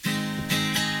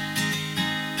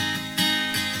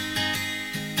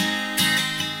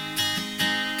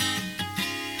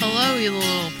you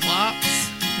little plops.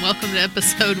 Welcome to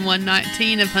episode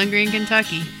 119 of Hungry in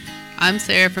Kentucky. I'm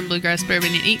Sarah from Bluegrass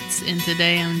Bourbon and Eats, and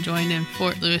today I'm joined in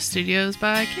Fort Lewis Studios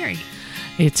by Carrie.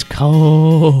 It's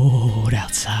cold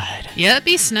outside. Yeah, it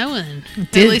be snowing.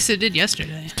 At least it did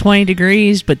yesterday. 20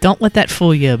 degrees, but don't let that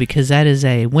fool you, because that is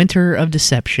a winter of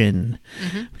deception.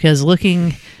 Mm-hmm. Because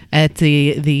looking at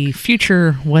the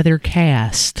future weather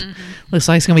cast, looks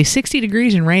like it's going to be 60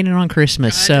 degrees and raining on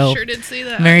Christmas. I sure did see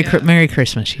that. Merry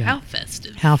Christmas, yeah. How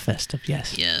festive. How festive,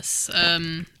 yes. Yes.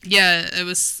 Yeah, it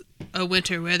was a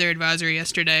winter weather advisory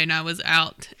yesterday, and I was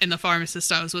out, and the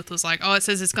pharmacist I was with was like, oh, it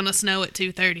says it's going to snow at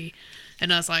 2:30.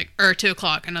 And I was like, or 2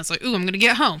 o'clock, and I was like, ooh, I'm going to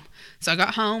get home. So I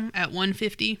got home at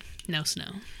 1:50, no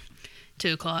snow.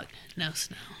 2 o'clock, no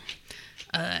snow.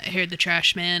 I heard the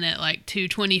trash man at like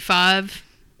 2:25.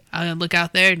 I look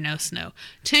out there, no snow.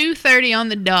 2:30 on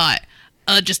the dot,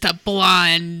 just a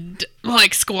blind,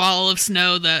 like, squall of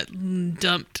snow that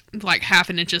dumped like half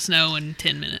an inch of snow in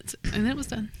 10 minutes. And it was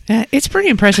done. Yeah, it's pretty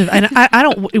impressive. And I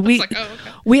don't,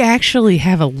 we actually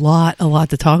have a lot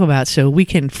to talk about, so we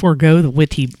can forego the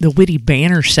witty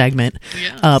banner segment,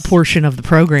 portion of the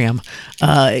program.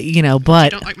 But you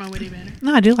don't like my witty banner?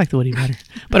 No, I do like the witty banner.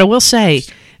 But I will say,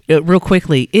 real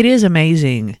quickly, it is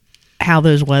amazing how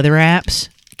those weather apps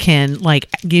can like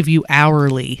give you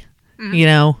hourly.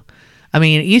 Mm-hmm. I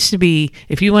mean, it used to be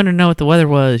if you wanted to know what the weather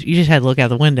was, you just had to look out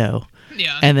the window.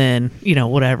 Yeah. And then,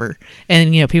 whatever.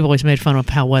 And, people always made fun of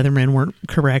how weathermen weren't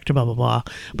correct, blah, blah, blah.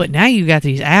 But now you got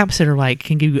these apps that are like,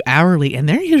 can give you hourly, and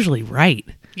they're usually right.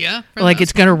 Yeah. Like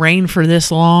it's going to rain for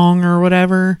this long or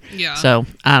whatever. Yeah. So,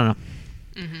 I don't know.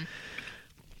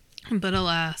 Mm-hmm. But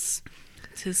alas,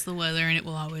 'tis the weather and it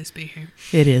will always be here.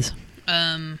 It is.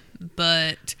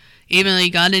 But even though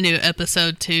you got into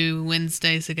episode 2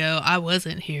 Wednesdays ago, I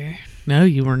wasn't here. No,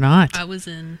 you were not. I was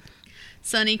in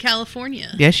sunny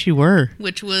California. Yes, you were.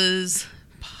 Which was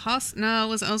I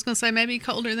was going to say maybe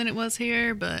colder than it was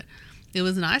here, but it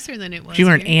was nicer than it was You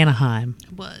were here. in Anaheim.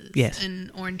 It was. Yes.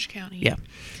 In Orange County. Yeah.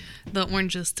 The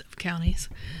orangest of counties.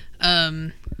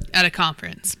 At a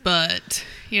conference. But,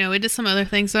 we did some other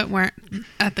things that weren't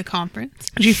at the conference.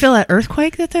 Did you feel that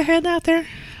earthquake that they had out there?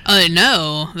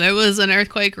 No. There was an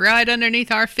earthquake right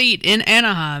underneath our feet in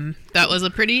Anaheim. That was a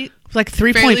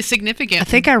fairly significant. I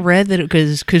think I read that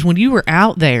because when you were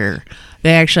out there,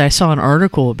 I saw an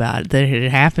article about it that it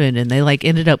had happened, and they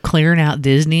ended up clearing out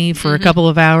Disney for a couple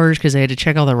of hours because they had to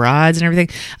check all the rides and everything.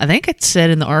 I think it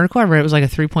said in the article I read it was like a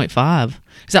 3.5.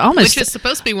 Which is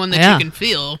supposed to be one that you can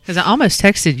feel. Because I almost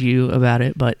texted you about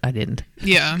it, but I didn't.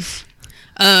 Yeah.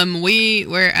 We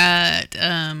were at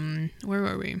where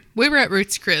were we? We were at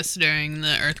Ruth's Chris during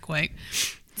the earthquake.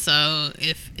 So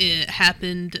if it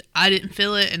happened, I didn't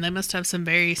feel it, and they must have some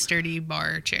very sturdy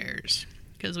bar chairs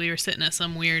because we were sitting at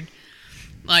some weird.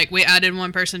 We added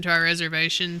one person to our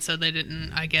reservation, so they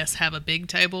didn't, I guess, have a big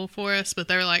table for us. But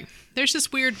they were like, there's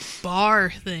this weird bar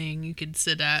thing you could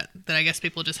sit at that I guess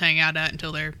people just hang out at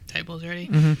until their table's ready.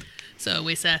 Mm-hmm. So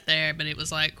we sat there, but it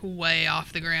was way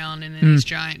off the ground and in these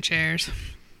giant chairs.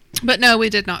 But no, we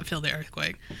did not feel the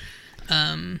earthquake.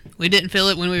 We didn't feel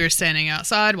it when we were standing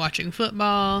outside watching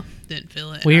football. Didn't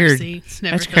feel it. Weird. In our seats.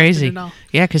 Never That's crazy. It at all.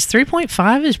 Yeah, because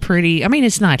 3.5 is pretty. I mean,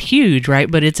 it's not huge,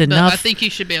 right? But it's enough. I think you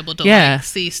should be able to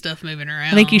see stuff moving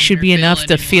around. I think you should be enough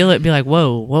to feel it. And be like,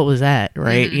 whoa, what was that?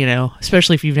 Right? Mm-hmm.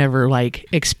 Especially if you've never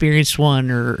experienced one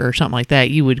or something like that,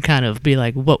 you would kind of be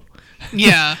like, whoa.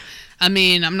 Yeah. I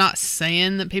mean, I'm not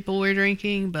saying that people were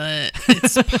drinking, but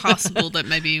it's possible that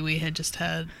maybe we had just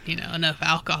had, enough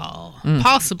alcohol,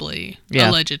 possibly,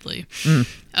 allegedly,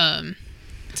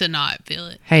 to not feel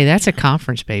it. Hey, that's a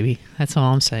conference, baby. That's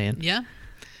all I'm saying. Yeah.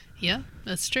 Yeah,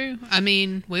 that's true. I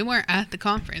mean, we weren't at the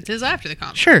conference. It was after the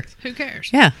conference. Sure. Who cares?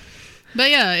 Yeah.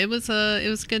 But yeah, it was a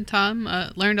good time.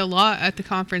 Learned a lot at the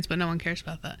conference, but no one cares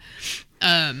about that.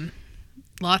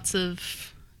 Lots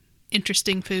of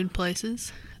interesting food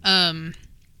places.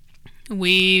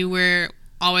 We were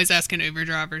always asking Uber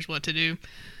drivers what to do.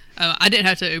 I didn't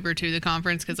have to Uber to the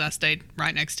conference because I stayed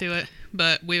right next to it,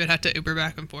 but we would have to Uber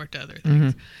back and forth to other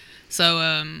things. Mm-hmm.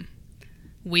 So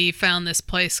we found this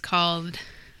place called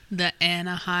the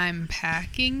Anaheim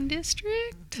Packing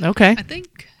District. Okay. I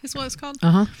think is what it's called.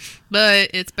 Uh-huh.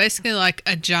 But it's basically like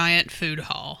a giant food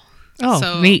hall. Oh,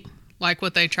 so, neat. Like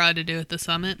what they tried to do at the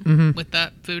summit with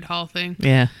that food hall thing.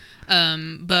 Yeah.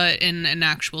 But in an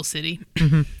actual city.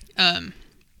 Mm-hmm.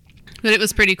 But it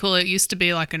was pretty cool. It used to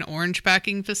be like an orange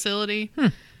packing facility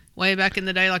way back in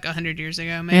the day, like 100 years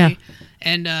ago, maybe.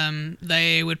 Yeah. And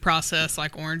they would process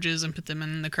oranges and put them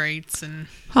in the crates and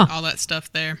all that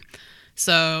stuff there.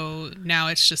 So now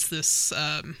it's just this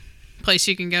place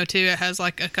you can go to. It has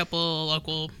like a couple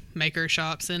local maker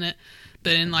shops in it,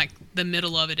 but in like the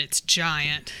middle of it, it's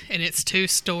giant and it's 2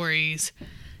 stories,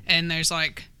 and there's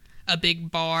like a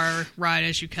big bar right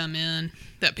as you come in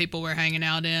that people were hanging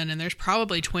out in, and there's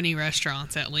probably 20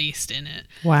 restaurants at least in it.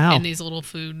 Wow. In these little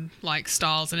food like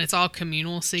stalls, and it's all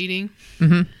communal seating.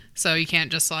 Mm-hmm. So you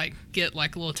can't just like get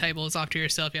like little tables off to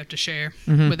yourself. You have to share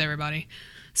with everybody.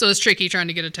 So it's tricky trying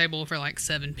to get a table for like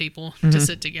 7 people to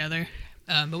sit together.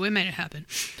 But we made it happen.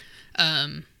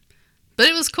 But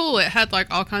it was cool. It had like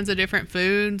all kinds of different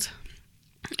foods,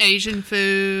 Asian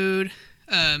food.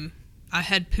 I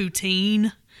had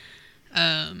poutine.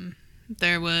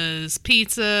 There was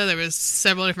pizza. There was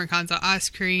several different kinds of ice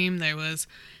cream. There was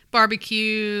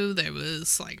barbecue. There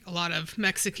was like a lot of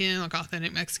Mexican, like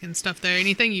authentic Mexican stuff there.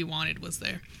 Anything you wanted was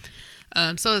there.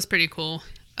 So it was pretty cool.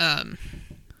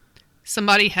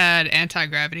 Somebody had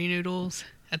anti-gravity noodles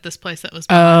at this place that was.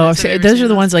 Oh, so those are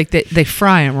the ones like they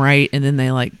fry them, right? And then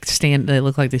they like stand. They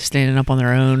look like they're standing up on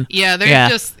their own. Yeah,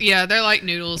 they're like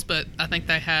noodles, but I think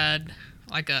they had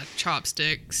like a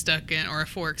chopstick stuck in or a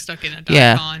fork stuck in a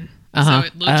daikon. So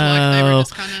it looked like they were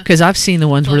just kind of. Because I've seen the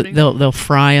ones floating. where they'll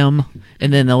fry them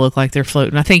and then they'll look like they're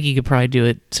floating. I think you could probably do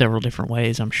it several different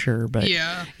ways. I'm sure, but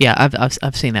yeah,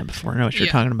 I've seen that before. I know what you're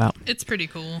talking about. It's pretty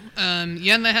cool. And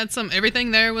they had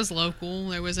everything there was local.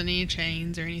 There wasn't any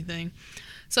chains or anything,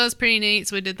 so it was pretty neat.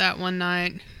 So we did that one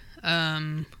night.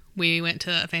 We went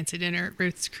to a fancy dinner at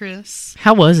Ruth's Chris.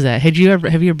 How was that? Have you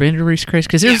ever been to Ruth's Chris?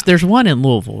 Because there's one in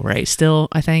Louisville, right? Still,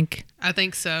 I think. I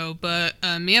think so, but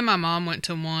me and my mom went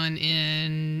to one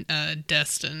in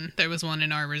Destin. There was one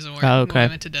in our resort. Oh, okay. We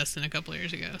went to Destin a couple of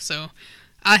years ago, so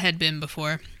I had been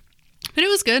before, but it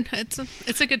was good. It's a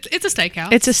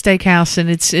steakhouse. It's a steakhouse, and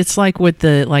it's like with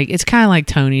the it's kind of like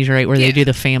Tony's, right, where they do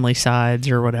the family sides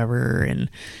or whatever, and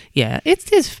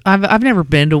it's I've never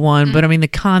been to one, but I mean the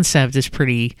concept is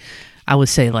pretty. I would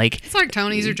say it's like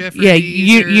Tony's or Jeffrey's. Yeah,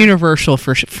 universal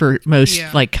for most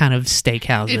kind of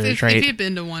steakhouses, right? If you've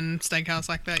been to one steakhouse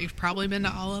like that, you've probably been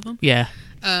to all of them. Yeah.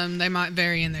 They might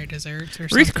vary in their desserts or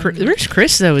something. Ruth's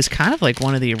Chris though is kind of like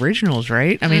one of the originals,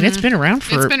 right? I mean, it's been around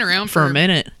for a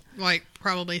minute. Like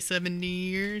probably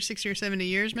 60 or 70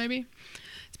 years maybe.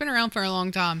 It's been around for a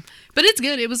long time, but it's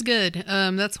good. It was good.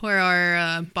 That's where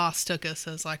our boss took us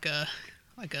as like a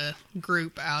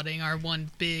group outing. Our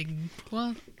one big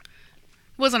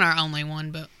it wasn't our only one,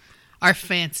 but our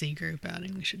fancy group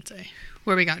outing, we should say,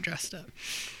 where we got dressed up.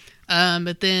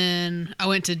 But then I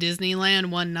went to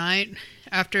Disneyland one night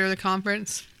after the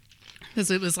conference because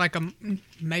it was like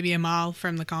maybe a mile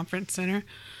from the conference center.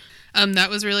 That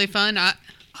was really fun.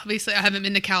 Obviously, I haven't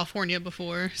been to California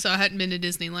before, so I hadn't been to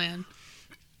Disneyland.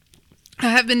 I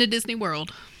have been to Disney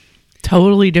World.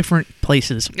 Totally different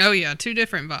places. Oh, yeah. 2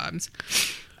 different vibes.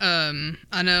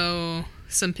 I know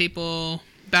some people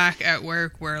back at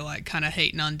work were like kind of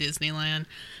hating on Disneyland,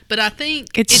 but I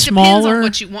think it smaller. Depends on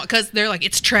what you want, because they're like,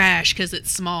 it's trash because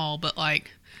it's small, but but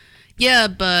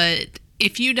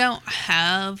if you don't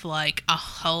have like a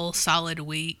whole solid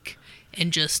week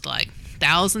and just like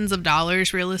thousands of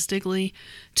dollars realistically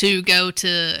to go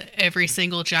to every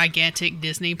single gigantic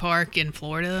Disney park in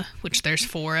Florida, which there's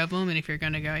 4 of them, and if you're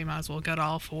going to go, you might as well go to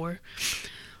all 4.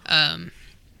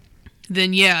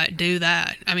 Then do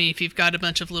that. I mean, if you've got a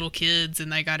bunch of little kids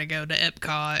and they got to go to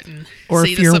Epcot and or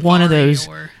see if you're the one of those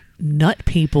nut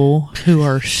people who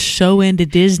are so into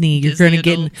Disney, you're going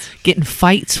to get in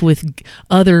fights with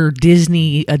other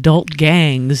Disney adult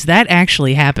gangs. That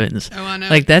actually happens. Oh, I know.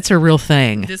 Like that's a real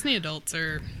thing. Disney adults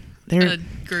are a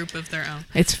group of their own.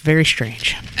 It's very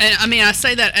strange. And I mean, I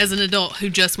say that as an adult who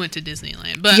just went to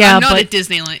Disneyland, but I'm not at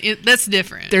Disneyland. That's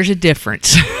different. There's a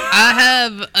difference. I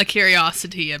have a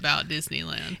curiosity about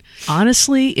Disneyland.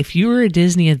 Honestly, if you were a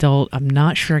Disney adult, I'm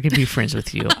not sure I could be friends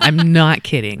with you. I'm not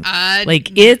kidding.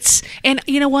 And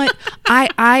you know what?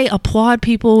 I applaud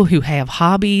people who have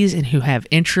hobbies and who have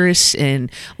interests and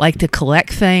like to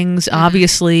collect things. Mm-hmm.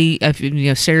 Obviously,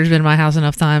 Sarah's been in my house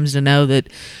enough times to know that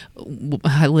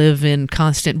I live in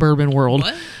constant bourbon world.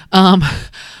 What?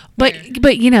 But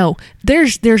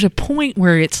there's a point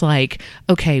where it's like,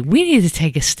 okay, we need to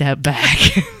take a step back.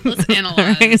 Let's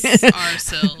analyze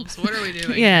ourselves. What are we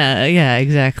doing? Yeah,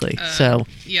 exactly.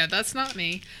 That's not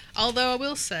me. Although I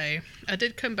will say, I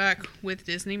did come back with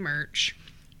Disney merch,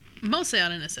 mostly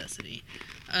out of necessity.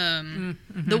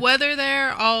 The weather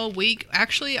there all week,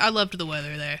 actually, I loved the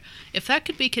weather there. If that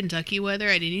could be Kentucky weather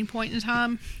at any point in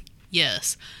time,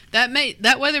 yes.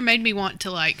 That weather made me want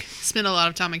to like spend a lot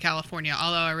of time in California,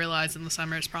 although I realize in the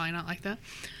summer it's probably not like that.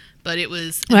 But it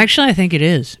was actually, I think it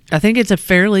is. I think it's a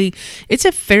fairly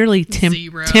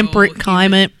temperate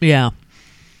climate. Yeah.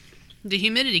 The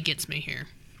humidity gets me here.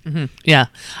 Yeah,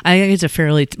 I think it's a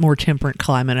fairly more temperate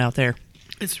climate out there.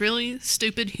 It's really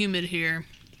stupid humid here,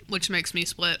 which makes me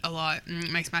sweat a lot and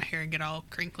it makes my hair get all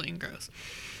crinkly and gross.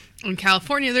 In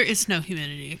California, there is no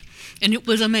humidity, and it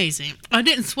was amazing. I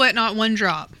didn't sweat not one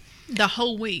drop the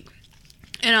whole week,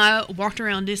 and I walked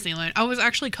around Disneyland. I was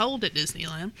actually cold at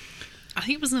Disneyland. I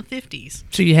think it was in the 50s.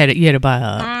 So you had to buy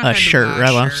I a had to shirt,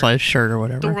 buy a right? shirt. A shirt or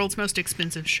whatever. The world's most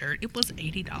expensive shirt. It was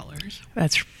 $80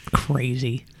 That's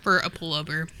crazy. for a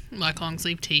pullover, like long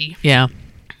sleeve tee. Yeah.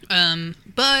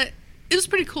 But it was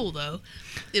pretty cool though.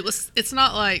 It's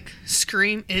not like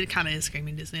Scream. It kind of is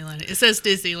Screaming Disneyland. It says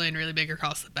Disneyland really big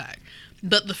across the back,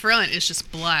 but the front is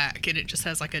just black and it just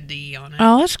has like a D on it.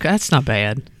 Oh, that's not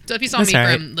bad. So if you saw That's me all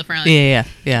right. from the front, Yeah.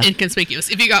 inconspicuous.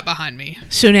 If you got behind me,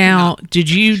 So now, did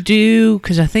you do?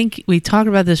 Because I think we talked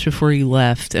about this before you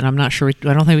left, and I'm not sure.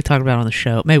 I don't think we talked about it on the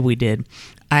show. Maybe we did.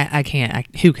 I can't.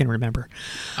 Who can remember?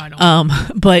 I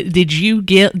don't. But did you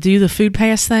do the food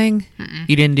pass thing?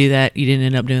 You didn't do that. You didn't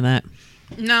end up doing that.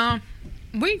 No,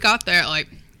 we got there at like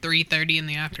 3:30 in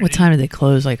the afternoon. What time did they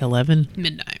close? Like 11?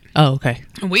 Midnight. Oh, okay.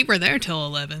 We were there till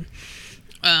 11.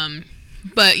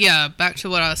 But yeah, back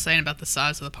to what I was saying about the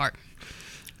size of the park.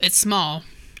 It's small,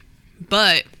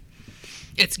 but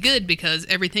it's good because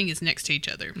everything is next to each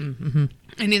other. Mm-hmm.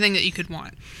 Anything that you could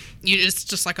want. It's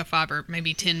just like a 5 or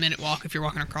maybe 10-minute walk if you're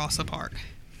walking across the park.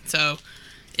 So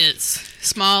it's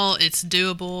small, it's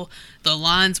doable. The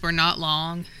lines were not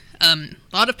long. A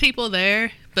lot of people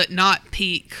there, but not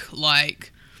peak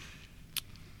like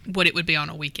what it would be on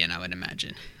a weekend, I would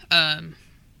imagine.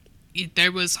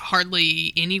 There was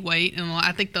hardly any wait, and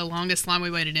I think the longest line we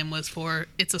waited in was for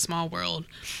It's a Small World.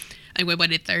 And we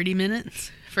waited 30 minutes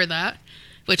for that,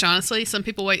 which honestly, some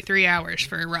people wait 3 hours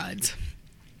for rides.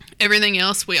 Everything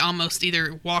else, we almost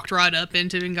either walked right up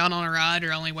into and got on a ride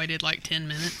or only waited like 10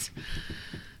 minutes.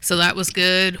 So that was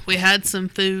good. We had some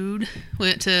food.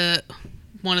 Went to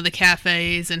one of the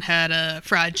cafes and had a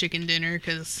fried chicken dinner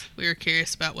because we were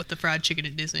curious about what the fried chicken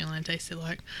at Disneyland tasted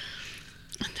like.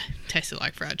 Tasted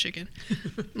like fried chicken.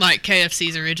 Like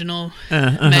KFC's original.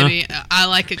 Maybe. I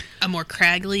like a more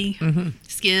craggy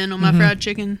skin on my fried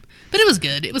chicken. But it was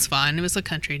good. It was fine. It was a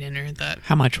country dinner that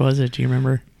How much was it? Do you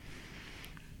remember?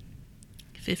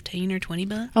 15 or 20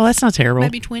 bucks. Oh, that's not terrible.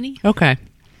 Maybe 20. Okay.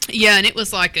 Yeah, and it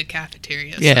was like a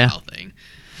cafeteria Yeah. style thing.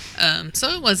 So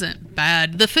it wasn't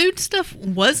bad. The food stuff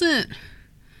wasn't...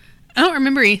 I don't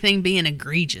remember anything being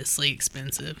egregiously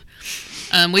expensive.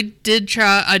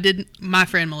 My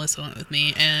friend Melissa went with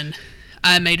me, and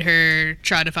I made her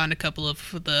try to find a couple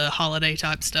of the holiday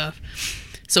type stuff.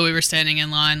 So we were standing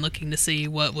in line looking to see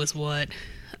what was what.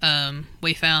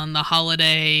 We found the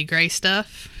holiday gray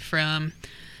stuff from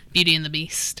Beauty and the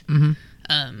Beast.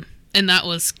 Mm-hmm. And that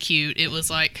was cute. It was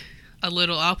like a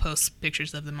little, I'll post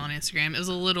pictures of them on Instagram. It was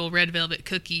a little red velvet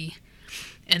cookie.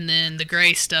 And then the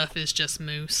gray stuff is just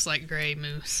mousse, like gray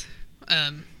mousse.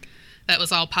 That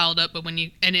was all piled up, and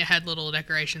it had little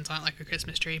decorations on it, like a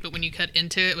Christmas tree. But when you cut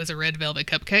into it, it was a red velvet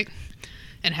cupcake,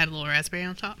 and had a little raspberry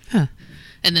on top. Huh.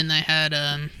 And then they had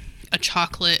a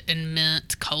chocolate and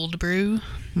mint cold brew.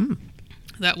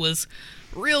 That was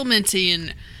real minty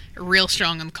and real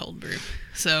strong on the cold brew.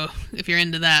 So if you're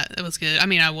into that, it was good. I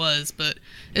mean, I was, but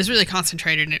it was really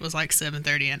concentrated, and it was like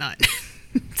 7:30 at night.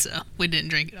 So we didn't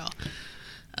drink it all.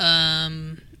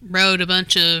 Rode a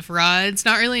bunch of rides.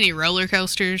 Not really any roller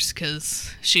coasters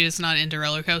because she was not into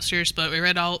roller coasters, but we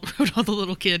rode all the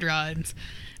little kid rides.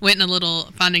 Went in a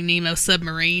little Finding Nemo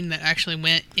submarine that actually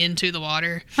went into the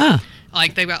water. Huh.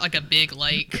 Like they've got like a big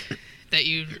lake that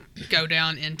you go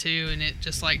down into, and it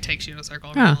just like takes you in a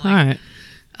circle around Oh, the all lake.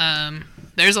 right.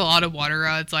 There's a lot of water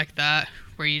rides like that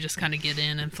where you just kind of get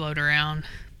in and float around.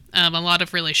 A lot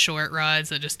of really short rides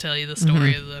that just tell you the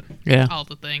story of all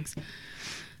the things.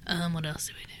 What else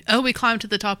did we do? Oh, we climbed to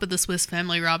the top of the Swiss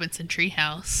Family Robinson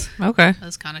treehouse. Okay. That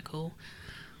was kind of cool.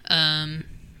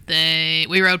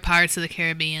 We rode Pirates of the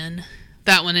Caribbean.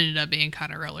 That one ended up being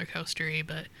kind of roller coastery,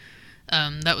 but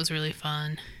that was really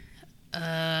fun.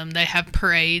 They have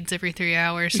parades every 3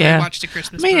 hours. So Yeah. we watched a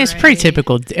Christmas I mean, it's parade. pretty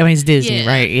typical. I mean, it's Disney, Yeah.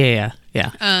 right? Yeah.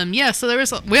 Yeah,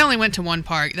 so we only went to one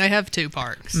park. They have 2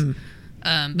 parks.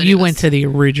 But You went to the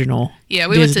original. Yeah,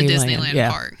 we went to Disneyland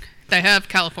yeah. Park. They have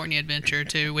California Adventure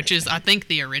too, which is I think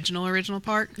the original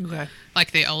park. Okay.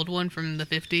 Like the old one from the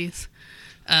 50s.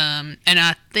 And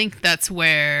I think that's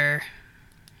where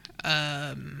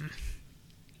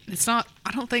it's not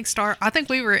I don't think I think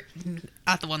we were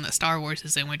at the one that Star Wars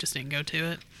is in, we just didn't go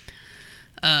to it.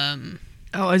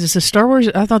 Oh, is this a Star Wars?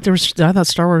 I thought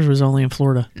Star Wars was only in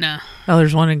Florida. No. Oh,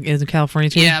 there's one in California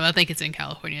too. Yeah, but I think it's in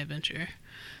California Adventure.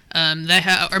 They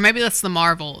have, or maybe that's the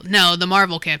Marvel. No, the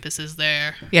Marvel campus is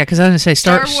there. Yeah, because I was going to say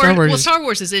Star Wars. Well, Star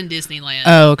Wars is in Disneyland.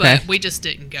 Oh, okay. But we just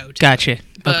didn't go to Gotcha. it.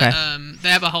 But, Okay. They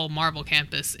have a whole Marvel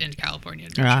campus in California.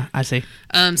 I see.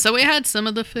 So we had some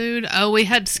of the food. Oh, we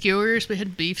had skewers. We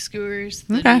had beef skewers,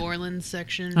 the Okay. New Orleans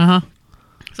section. Uh-huh.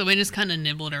 So we just kind of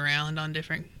nibbled around on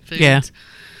different foods. Yeah.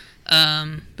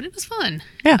 But it was fun.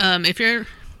 Yeah. If you're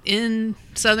in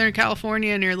Southern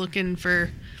California and you're looking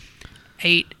for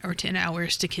 8 or 10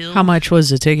 hours to kill, How much was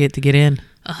the ticket to get in?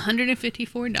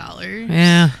 $154.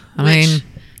 Yeah.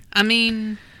 I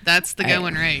mean, that's the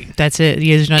going rate. That's it.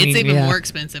 There's not It's even more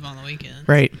expensive on the weekend.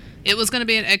 Right. It was going to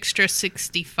be an extra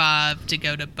 $65 to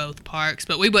go to both parks,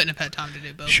 but we wouldn't have had time to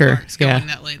do both Sure, parks going yeah.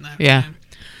 that late in the Yeah. afternoon.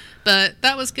 But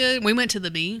that was good. We went to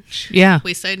the beach. Yeah.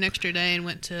 We stayed an extra day and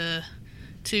went to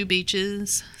 2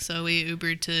 beaches. So we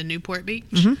Ubered to Newport Beach.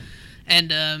 Mm-hmm.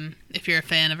 And if you're a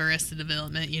fan of Arrested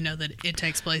Development, you know that it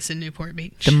takes place in Newport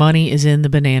Beach. The money is in the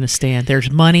banana stand. There's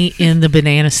money in the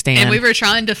banana stand. And we were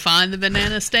trying to find the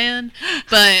banana stand,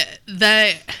 but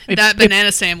that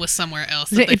banana stand was somewhere else.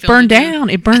 that they It filmed burned down.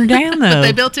 It burned down, though. But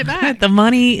they built it back. The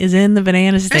money is in the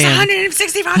banana There's stand.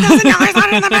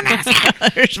 $165,000 in the banana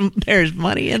stand. There's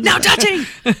money in No the touching!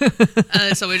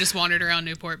 So we just wandered around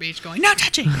Newport Beach going, no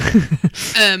touching!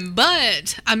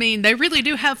 But, I mean, they really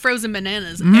do have frozen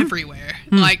bananas everywhere.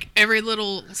 Like, every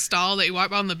little stall that you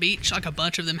walk by on the beach, like a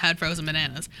bunch of them had frozen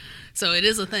bananas. So it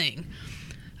is a thing.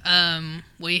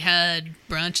 We had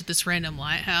brunch at this random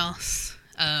lighthouse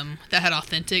that had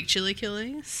authentic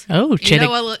chilaquiles. Oh,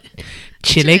 Chilaquiles.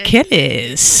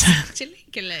 Chilaquiles.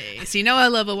 You know I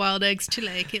love a wild eggs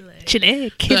chilaquiles.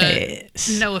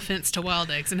 Chilaquiles. No offense to wild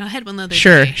eggs. And I had one the other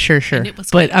Sure, day. sure. and it was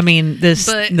But, good. I mean, this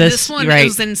one right,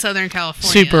 was in Southern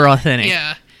California. super authentic.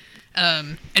 Yeah.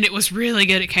 And it was really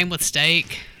good. It came with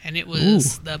steak. And it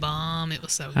was the bomb. It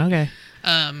was so good. Okay. We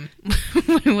I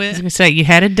was went. going to say, you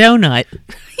had a donut.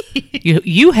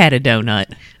 you had a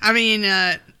donut. I mean,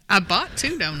 I bought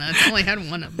 2 donuts. I only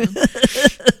had one of them.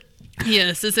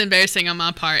 Yes, it's embarrassing on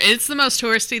my part. It's the most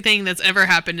touristy thing that's ever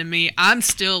happened to me. I'm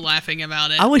still laughing about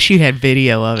it. I wish you had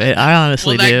video of it. I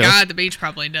honestly Well, that do. guy at the beach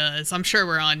probably does. I'm sure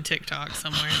we're on TikTok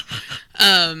somewhere.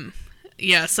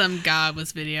 Yeah, some guy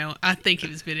was I think he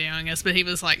was videoing us, but he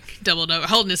was like doubled over,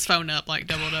 holding his phone up like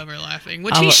doubled over laughing,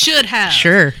 which he should have.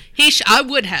 Sure. I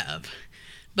would have.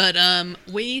 But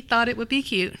we thought it would be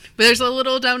cute. But there's a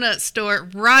little donut store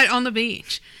right on the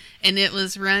beach, and it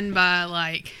was run by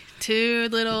like 2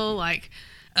 little like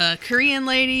Korean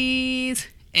ladies,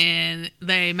 and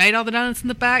they made all the donuts in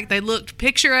the back. They looked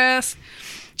picturesque,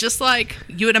 just like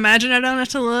you would imagine a donut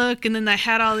to look. And then they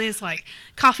had all these like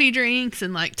coffee drinks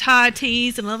and like Thai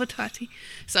teas, and love a Thai tea.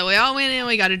 So we all went in,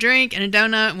 we got a drink and a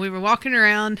donut, and we were walking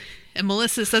around, and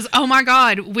Melissa says, oh my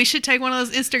God, we should take one of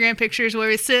those Instagram pictures where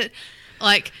we sit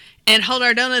like and hold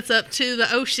our donuts up to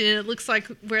the ocean. It looks like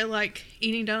we're like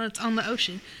eating donuts on the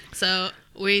ocean. So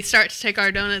we start to take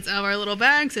our donuts out of our little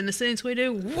bags, and as soon as we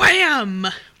do, wham!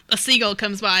 A seagull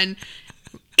comes by and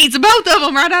eats both of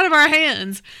them right out of our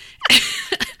hands.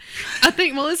 I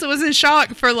think Melissa was in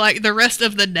shock for like the rest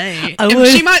of the day.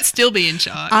 She might still be in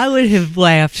shock. I would have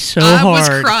laughed so I hard. was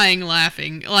crying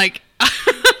laughing. Like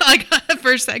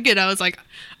for a second, I was like,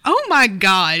 oh my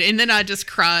God. And then I just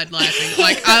cried laughing.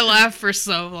 Like, I laughed for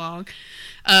so long.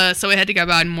 So we had to go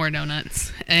buy more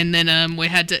donuts. And then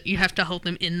you have to hold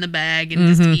them in the bag and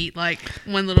just eat like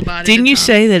one little bite. Didn't you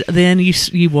say that then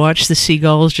you watched the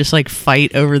seagulls just like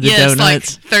fight over the donuts? Like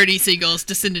 30 seagulls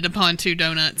descended upon 2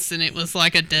 donuts, and it was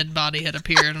like a dead body had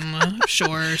appeared on the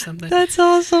shore or something. That's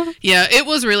awesome. Yeah, it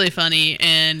was really funny,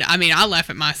 and I mean, I laugh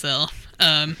at myself.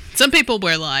 Some people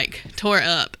were like tore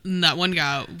up, and that one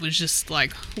guy was just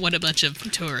like, what a bunch of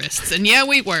tourists. And yeah,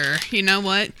 we were. You know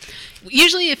what?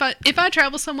 Usually if I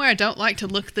travel somewhere, I don't like to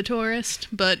look the tourist,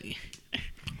 but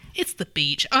it's the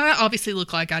beach. I obviously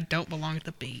look like I don't belong at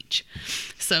the beach.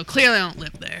 So clearly I don't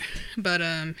live there. But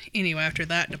anyway, after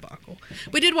that debacle,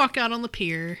 we did walk out on the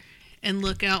pier and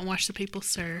look out and watch the people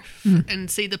surf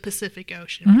and see the Pacific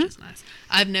Ocean, which is nice.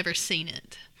 I've never seen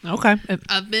it. Okay.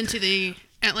 I've been to the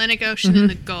Atlantic Ocean and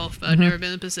the Gulf, but I've never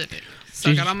been to the Pacific.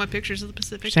 So I got all my pictures of the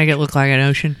Pacific. Make it look like an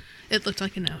ocean. It looked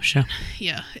like an ocean.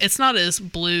 Yeah. It's not as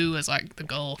blue as like the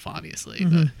Gulf, obviously,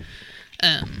 but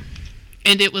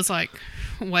and it was like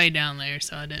way down there,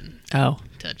 so I didn't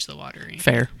touch the water.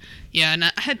 Fair. Yeah, and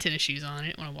I had tennis shoes on. I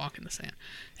didn't want to walk in the sand.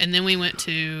 And then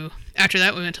after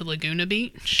that we went to Laguna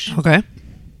Beach. Okay.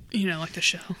 You know, like the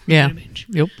show. Yeah. Laguna Beach.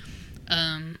 Yep.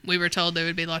 We were told there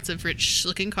would be lots of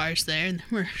rich-looking cars there, and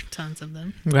there were tons of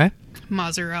them. Okay.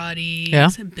 Maseratis, Yeah.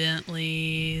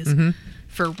 Bentleys,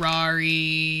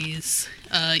 Ferraris,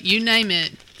 you name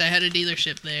it. They had a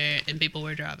dealership there, and people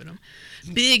were driving them.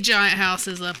 Big giant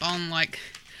houses up on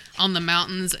the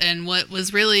mountains, and what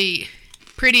was really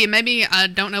pretty, and maybe I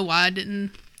don't know why I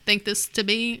didn't think this to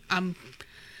be. I'm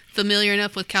familiar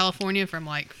enough with California from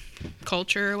like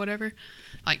culture or whatever,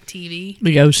 like TV.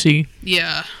 The OC.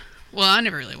 Yeah. Well, I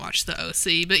never really watched the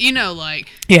OC, but you know, like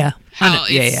Yeah. how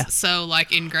yeah, it's yeah. so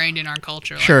like ingrained in our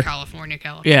culture, like Sure. California.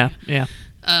 Yeah, yeah.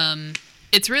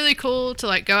 It's really cool to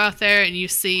like go out there and you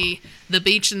see the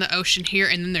beach and the ocean here,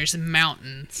 and then there's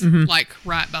mountains like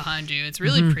right behind you. It's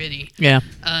really pretty. Yeah.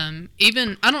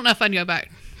 Even I don't know if I'd go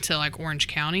back to like Orange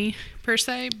County per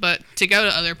se, but to go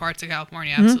to other parts of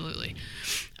California, absolutely.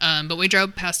 But we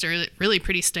drove past a really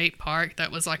pretty state park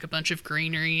that was like a bunch of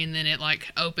greenery, and then it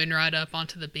like opened right up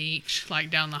onto the beach, like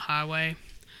down the highway.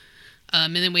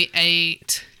 And then we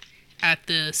ate at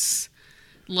this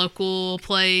local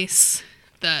place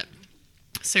that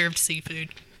served seafood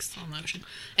 'cause it's on the ocean,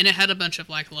 and it had a bunch of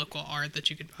like local art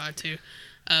that you could buy too.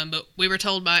 But we were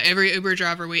told by every Uber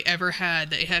driver we ever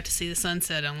had that you have to see the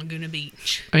sunset on Laguna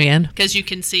Beach And because you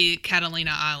can see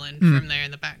Catalina Island from there in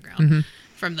the background.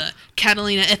 From the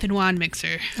Catalina effing wine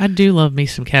mixer. I do love me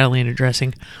some Catalina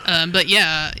dressing. But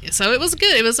yeah, so it was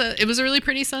good. It was a really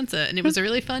pretty sunset, and it was a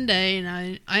really fun day,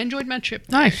 and I enjoyed my trip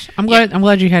there. Nice. I'm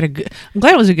glad you had I'm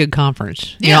glad it was a good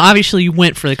conference. You Yeah. know, obviously you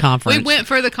went for the conference. We went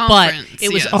for the but conference.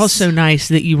 it was yes. also nice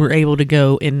that you were able to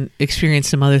go and experience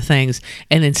some other things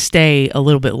and then stay a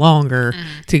little bit longer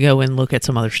to go and look at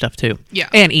some other stuff too. Yeah.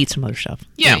 And eat some other stuff.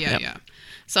 Yeah.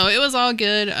 So it was all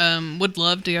good. Would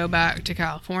love to go back to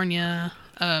California,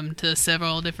 to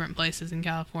several different places in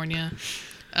California.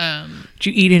 Did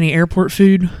you eat any airport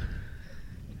food?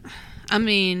 I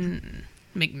mean,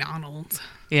 McDonald's.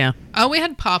 Yeah. Oh, we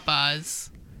had Popeyes.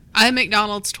 I had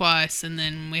McDonald's twice, and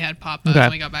then we had Popeyes Okay.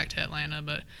 when we got back to Atlanta.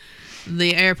 But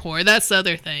the airport, that's the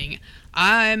other thing.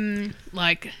 I'm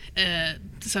like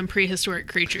some prehistoric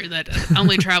creature that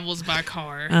only travels by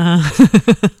car.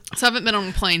 So I haven't been on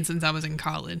a plane since I was in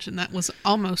college, and that was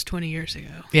almost 20 years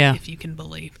ago, Yeah. if you can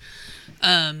believe.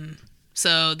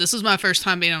 So this was my first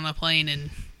time being on a plane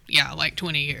in, like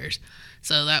 20 years.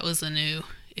 So that was a new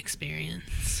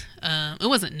experience. It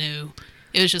wasn't new.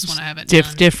 It was just one I haven't done.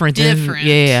 Different.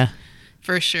 Yeah.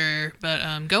 For sure.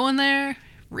 But going there,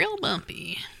 real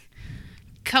bumpy.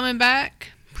 Coming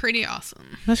back, pretty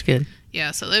awesome. That's good.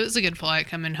 Yeah, so it was a good flight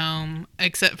coming home,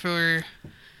 except for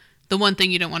the one thing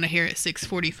you don't want to hear at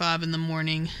 6:45 in the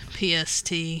morning,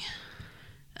 PST.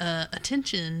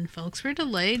 Attention, folks, we're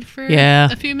delayed for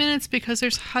a few minutes because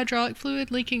there's hydraulic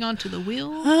fluid leaking onto the wheel.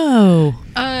 Oh.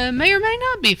 May or may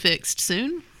not be fixed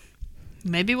soon.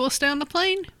 Maybe we'll stay on the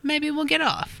plane. Maybe we'll get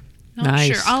off. Not Nice.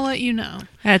 sure. I'll let you know.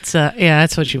 That's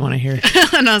that's what you want to hear.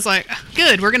 And I was like,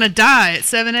 good, we're going to die at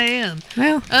 7 a.m.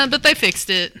 Well, But they fixed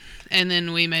it, and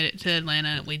then we made it to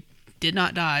Atlanta. We did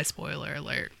not die, spoiler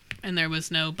alert. And there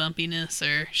was no bumpiness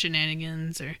or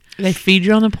shenanigans or... they feed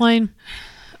you on the plane?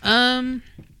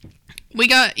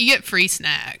 You get free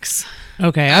snacks.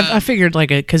 Okay, I figured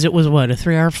because it was a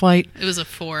 3-hour flight. It was a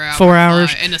 4-hour 4 hours?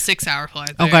 flight and a 6-hour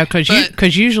flight there. Okay, But,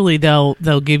 because usually they'll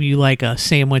give you like a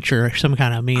sandwich or some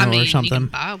kind of meal I mean, or something. you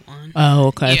can buy one. Oh,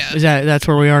 okay. Yeah. That's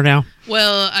where we are now?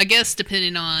 Well, I guess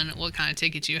depending on what kind of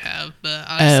ticket you have, but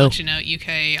I'll just Oh. let you know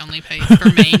UK only pays for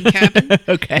main cabin.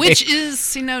 Okay. Which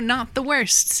is, not the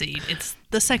worst seat. It's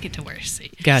the second to worst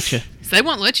seat. Gotcha. So they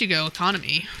won't let you go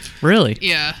economy. Really?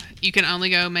 Yeah, you can only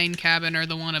go main cabin or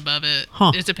the one above it.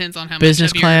 Huh. It depends on how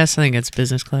Business much of class? I think it's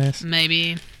business class.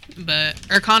 maybe, but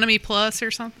or economy plus or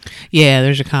something. Yeah,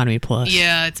 there's economy plus.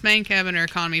 Yeah, it's main cabin or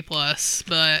economy plus,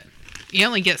 but you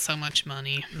only get so much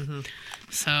money.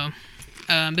 So,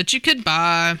 but you could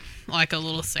buy like a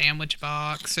little sandwich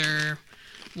box or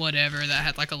whatever that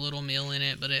had like a little meal in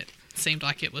it, but it seemed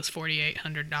like it was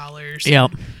 $4,800.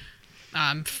 Yep.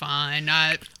 I'm fine.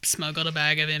 I smuggled a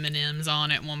bag of M&Ms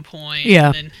on at one point. Yeah.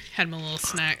 And then had my little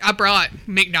snack. I brought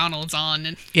McDonald's on.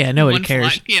 And Yeah, nobody one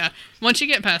cares. flight. Yeah. Once you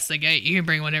get past the gate, you can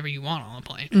bring whatever you want on the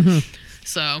plane.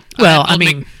 So, Well, had I old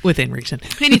mean, within reason.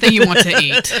 anything you want to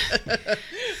eat.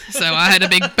 So I had a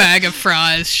big bag of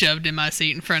fries shoved in my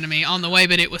seat in front of me on the way,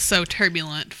 but it was so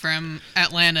turbulent from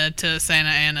Atlanta to Santa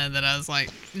Ana that I was like,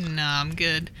 nah, I'm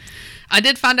good. I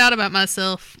did find out about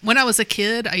myself. When I was a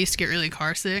kid, I used to get really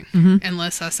car sick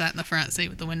unless I sat in the front seat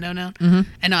with the window down.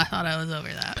 And I thought I was over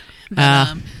that.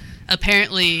 But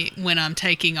apparently when I'm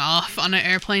taking off on an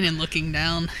airplane and looking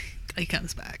down, it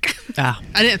comes back. Ah.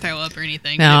 I didn't throw up or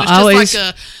anything. No, it was just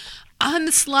like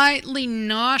I'm slightly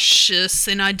nauseous,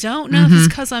 and I don't know if it's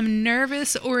because I'm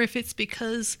nervous or if it's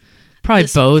because Probably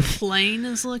this both. plane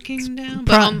is looking down.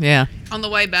 But Yeah, on the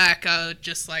way back, I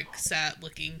just like sat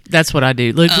looking. that's what I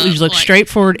do. Look like, straight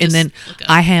forward, and just then look up.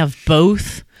 I have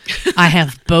both. I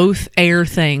have both air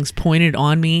things pointed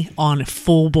on me on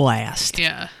full blast.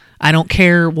 Yeah. I don't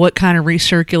care what kind of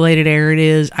recirculated air it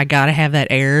is. I gotta have that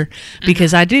air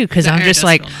because I do. Because The I'm air just does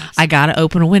like, feel nice. I gotta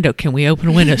open a window. Can we open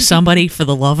a window? Somebody, for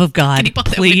the love of God, you pop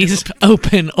that please window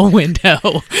open a window.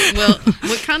 Well,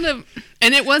 what kind of,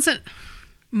 and it wasn't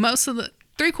most of the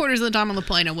 3/4 of the time on the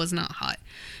plane. It was not hot,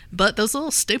 but those little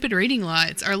stupid reading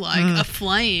lights are like a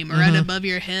flame right above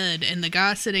your head. And the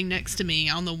guy sitting next to me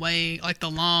on the way, like the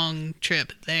long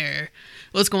trip there,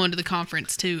 was going to the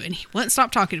conference too, and he wouldn't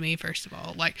stop talking to me. First of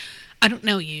all, like, I don't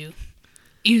know you.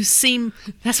 You seem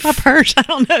That's my purse. I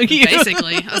don't know you.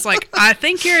 basically. I was like, I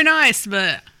think you're nice,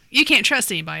 but you can't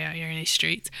trust anybody out here in these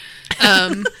streets.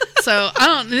 So I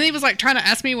don't. And he was like trying to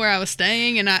ask me where I was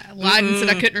staying, and I lied and said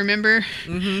I couldn't remember.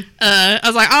 I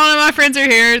was like, oh, no, my friends are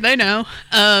here. They know.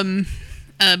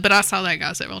 But I saw that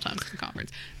guy several times at the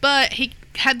conference. But he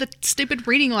had the stupid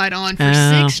reading light on for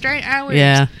 6 straight hours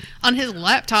Yeah. on his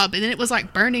laptop, and then it was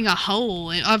like burning a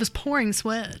hole, and I was pouring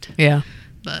sweat. Yeah.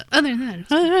 But other than that,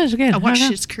 Oh, that was good. I watched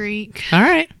Okay. Schitt's Creek. All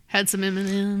right. Had some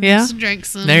M&M's. Yeah. Drank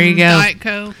some There you go. Diet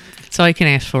Coke. That's all you can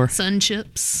ask for. Sun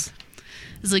chips.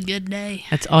 It was a good day.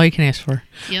 That's all you can ask for.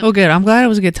 Yep. Oh, good. I'm glad it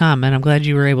was a good time, man. I'm glad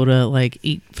you were able to like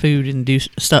eat food and do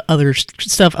stuff other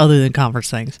than conference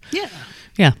things. Yeah.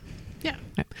 Yeah. Yeah.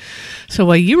 So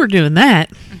while you were doing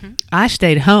that, I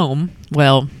stayed home.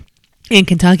 Well, in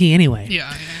Kentucky anyway.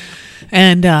 Yeah.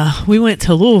 And we went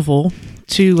to Louisville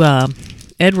to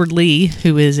Edward Lee,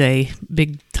 who is a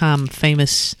big time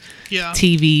famous Yeah.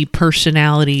 TV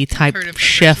personality type Heard of that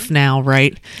chef person. now,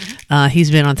 right?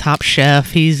 He's been on Top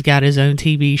Chef. He's got his own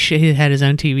TV show. He had his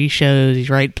own TV shows. He's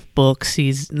write books.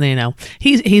 He's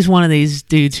he's one of these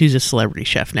dudes who's a celebrity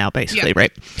chef now, basically, Yeah.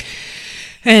 right?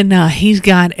 And he's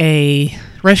got a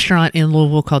restaurant in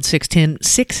Louisville called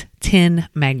 610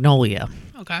 Magnolia.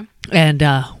 Okay. And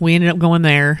we ended up going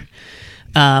there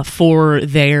for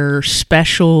their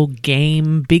special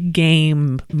big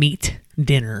game meat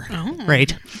dinner. Oh.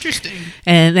 Right. Interesting.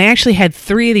 And they actually had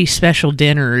 3 of these special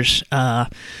dinners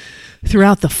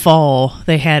throughout the fall.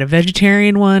 They had a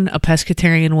vegetarian one, a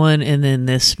pescatarian one, and then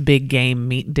this big game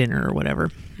meat dinner or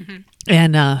whatever.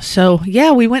 And so,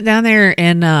 yeah, we went down there,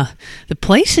 and the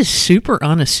place is super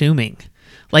unassuming.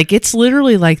 Like, it's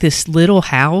literally like this little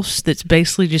house that's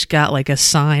basically just got like a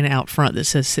sign out front that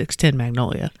says 610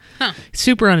 Magnolia. Huh.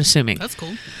 Super unassuming. That's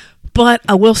cool. But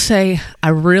I will say I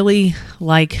really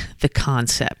like the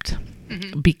concept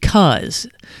because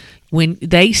when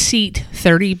they seat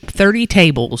 30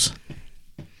 tables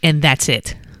and that's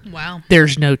it. Wow.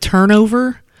 There's no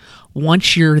turnover.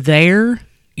 Once you're there,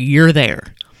 you're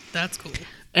there. That's cool.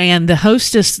 And the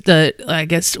hostess, I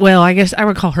guess I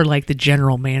would call her like the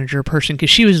general manager person because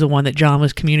she was the one that John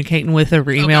was communicating with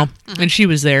over email, and she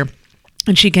was there,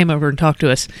 and she came over and talked to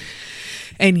us.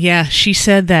 And yeah, she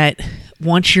said that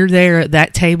once you're there,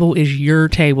 that table is your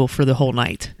table for the whole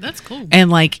night. That's cool. And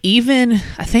like even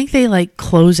I think they like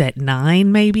close at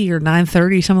 9 maybe or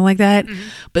 9:30 something like that,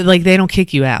 but like they don't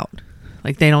kick you out.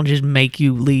 Like they don't just make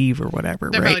you leave or whatever.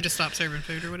 They right? probably just stopped serving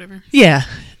food or whatever. Yeah,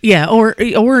 or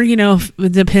you know,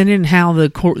 depending on how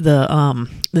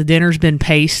the dinner's been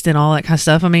paced and all that kind of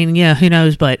stuff. I mean, yeah, who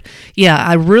knows? But yeah,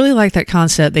 I really like that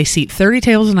concept. They seat 30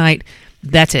 tables a night.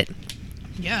 That's it.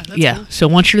 Yeah. That's Yeah. Cool. So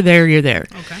once you're there, you're there.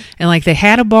 Okay. And like they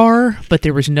had a bar, but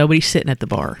there was nobody sitting at the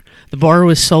bar. The bar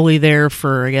was solely there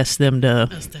for, I guess, them to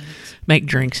Aesthetics. make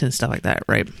drinks and stuff like that,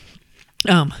 right?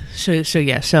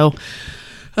 So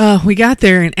we got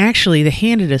there, and actually they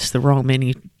handed us the wrong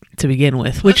menu to begin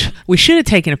with, which we should have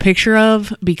taken a picture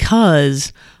of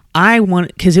because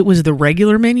because it was the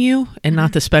regular menu and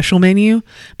not the special menu,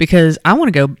 because I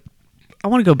want to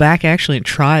go back actually and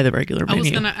try the regular I menu.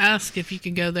 was gonna ask if you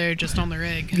could go there just on the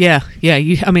reg. Yeah.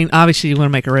 I mean, obviously you want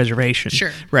to make a reservation,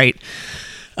 Sure. right?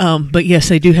 But yes,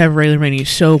 they do have a regular menu.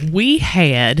 So we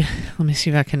had. Let me see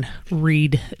if I can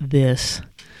read this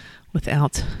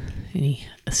without any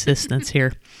assistance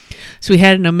here. So we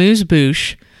had an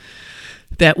amuse-bouche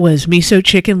that was miso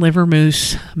chicken liver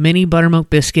mousse, mini buttermilk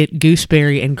biscuit,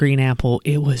 gooseberry, and green apple.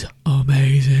 It was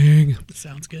amazing.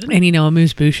 Sounds good. And you know,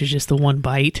 amuse-bouche is just the one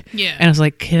bite. Yeah. And I was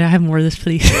like, can I have more of this,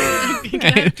 please? Can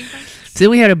I have 2 bites? So then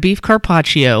we had a beef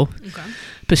carpaccio, Okay.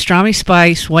 pastrami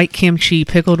spice, white kimchi,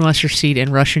 pickled mustard seed,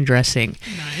 and Russian dressing.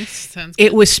 Nice. Sounds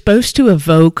It was supposed to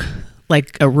evoke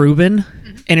like a Reuben,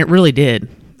 and it really did.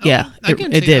 Oh, Yeah, I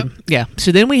can it see did. that. Yeah.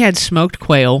 So then we had smoked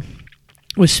quail,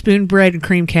 with spoon bread and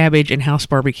cream cabbage and house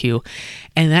barbecue.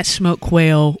 And that smoked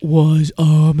quail was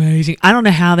amazing. I don't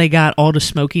know how they got all the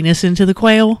smokiness into the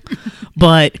quail,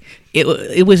 but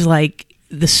it was like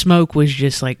the smoke was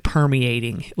just like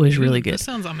permeating. It was really good. That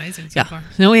sounds amazing so far.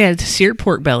 So then we had seared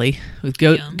pork belly with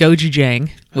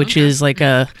gochujang, which is like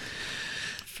a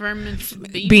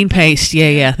fermented bean paste.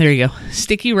 Yeah, there you go.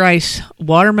 Sticky rice,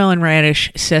 watermelon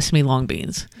radish, sesame long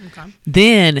beans. Okay.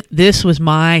 Then this was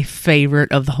my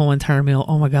favorite of the whole entire meal.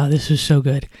 Oh my god, this was so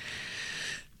good.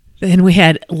 Then we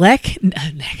had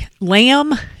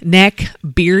lamb neck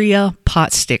birria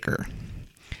pot sticker,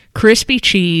 crispy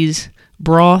cheese,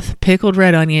 broth, pickled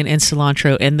red onion, and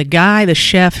cilantro. And the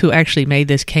chef who actually made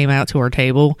this came out to our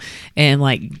table and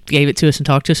like gave it to us and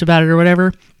talked to us about it or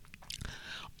whatever.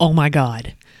 Oh my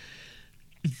god.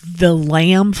 The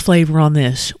lamb flavor on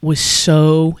this was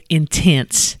so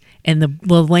intense, and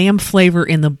the lamb flavor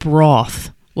in the broth,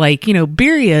 like, you know,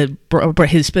 birria,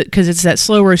 because it's that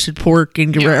slow roasted pork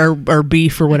and or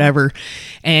beef or whatever,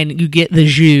 and you get the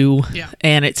jus,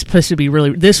 and it's supposed to be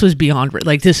really. This was beyond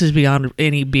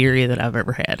any birria that I've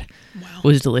ever had. Wow, it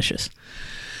was delicious.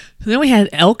 Then we had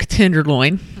elk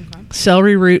tenderloin,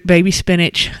 celery root, baby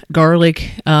spinach,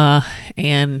 garlic,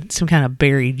 and some kind of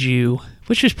berry jus,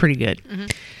 which was pretty good.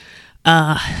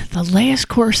 The last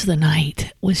course of the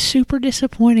night was super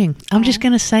disappointing. I'm just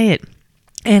going to say it.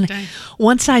 And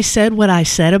once I said what I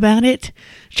said about it,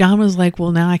 John was like,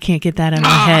 well, now I can't get that out of my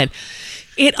head.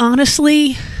 It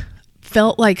honestly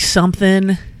felt like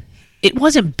something. It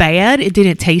wasn't bad. It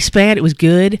didn't taste bad. It was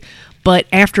good. But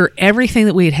after everything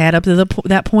that we had up to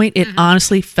that point, it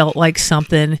honestly felt like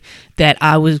something that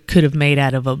I could have made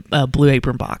out of a Blue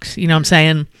Apron box. You know what I'm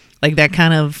saying? Like that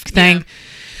kind of thing. Yeah.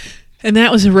 And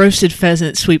that was a roasted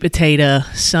pheasant, sweet potato,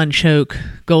 sunchoke,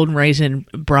 golden raisin,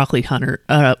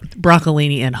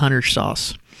 broccolini, and hunter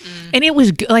sauce. And it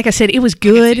was, like I said, it was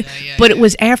good, but it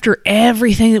was after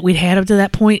everything that we'd had up to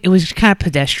that point, it was kind of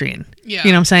pedestrian. Yeah.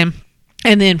 You know what I'm saying?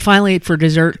 And then finally for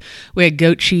dessert, we had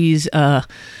goat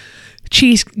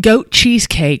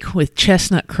cheesecake with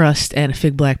chestnut crust and a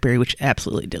fig blackberry, which is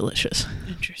absolutely delicious.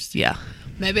 Interesting. Yeah.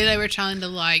 Maybe they were trying to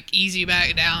like ease you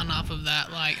back down off of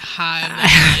that like high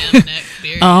neck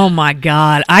beer. Oh my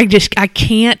god, I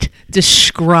can't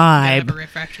describe. Have a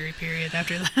refractory period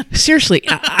after that. Seriously,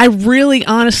 I really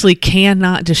honestly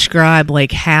cannot describe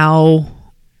like how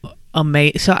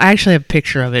amazing. So I actually have a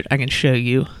picture of it. I can show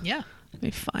you. Yeah. Let me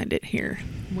find it here.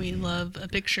 We love a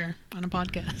picture on a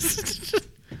podcast.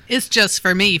 It's just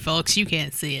for me, folks. You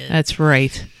can't see it. That's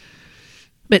right.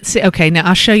 But see, okay, now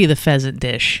I'll show you the pheasant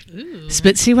dish. Ooh.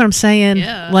 But see what I'm saying?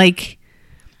 Yeah. Like,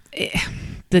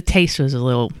 the taste was it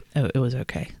was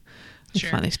okay. Let's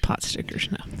find these pot stickers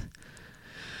now.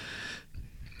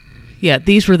 Yeah,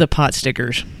 these were the pot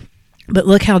stickers. But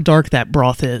look how dark that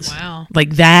broth is. Wow.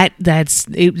 Like that's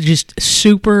it, just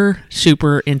super,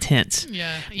 super intense.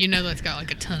 Yeah, you know that's got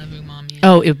like a ton of umami.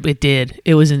 Oh, it did.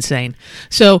 It was insane.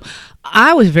 So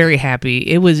I was very happy.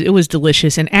 It was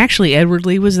delicious, and actually Edward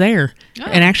Lee was there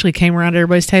and actually came around to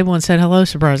everybody's table and said hello,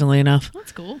 surprisingly enough.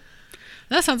 That's cool.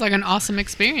 That sounds like an awesome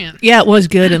experience. Yeah, it was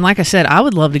good, and like I said, I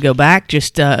would love to go back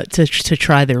just to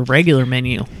try their regular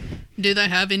menu. Do they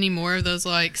have any more of those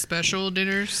like special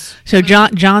dinners? So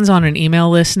John's on an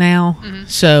email list now. Mm-hmm.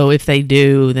 So if they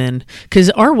do, then because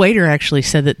our waiter actually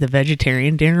said that the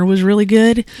vegetarian dinner was really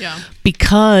good. Yeah.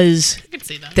 Because I could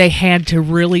see that. They had to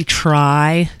really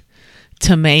try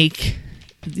to make,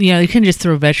 you couldn't just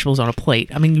throw vegetables on a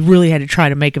plate. I mean, you really had to try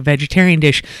to make a vegetarian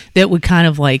dish that would kind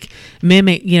of like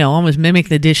mimic, almost mimic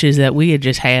the dishes that we had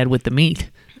just had with the meat.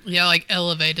 Yeah, like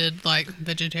elevated, like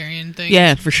vegetarian things.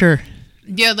 Yeah, for sure.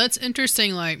 Yeah, that's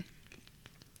interesting, like,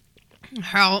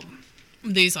 how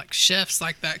these, like, chefs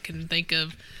like that can think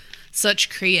of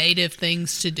such creative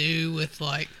things to do with,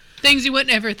 like, things you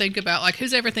wouldn't ever think about. Like,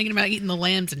 who's ever thinking about eating the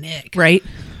lamb's neck? Right.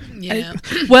 Yeah.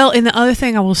 Well, and the other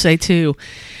thing I will say, too,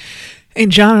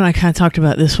 and John and I kind of talked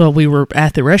about this while we were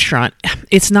at the restaurant,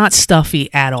 it's not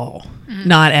stuffy at all. Mm-hmm.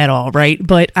 Not at all, right?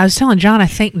 But I was telling John, I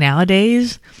think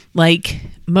nowadays, like,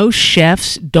 most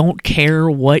chefs don't care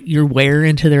what you wear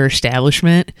into their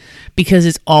establishment because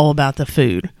it's all about the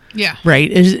food. Yeah.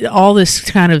 Right? It's all this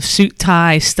kind of suit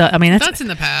tie stuff. I mean, that's in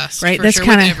the past. Right? For that's sure,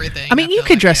 kind of everything. I mean, you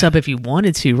could dress up if you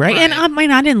wanted to, right? And I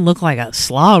mean, I didn't look like a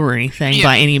slob or anything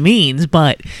by any means,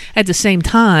 but at the same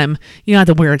time, you don't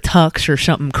have to wear a tux or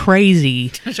something crazy.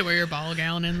 To wear your ball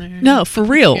gown in there. No, for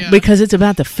real, because it's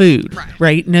about the food,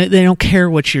 right? No, they don't care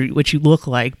what you look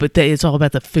like, but it's all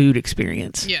about the food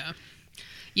experience. Yeah.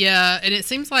 Yeah, and it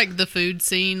seems like the food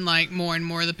scene, like more and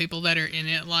more of the people that are in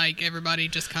it, like everybody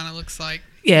just kind of looks like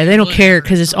Yeah, they don't care whatever.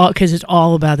 because it's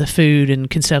all about the food and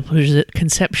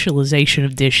conceptualization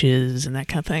of dishes and that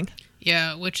kind of thing.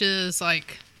 Yeah, which is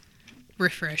like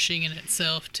refreshing in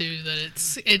itself too.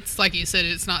 That it's like you said,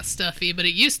 it's not stuffy, but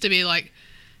it used to be like,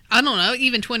 I don't know,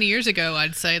 even 20 years ago,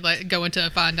 I'd say like going to a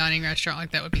fine dining restaurant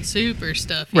like that would be super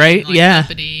stuffy, Right, And, like, yeah.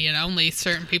 uppity, and only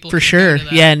certain people For can sure. go to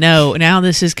that. Yeah, no. Now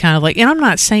this is kind of like, and I'm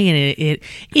not saying it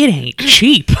ain't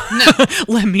cheap.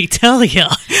 Let me tell you.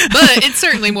 But it's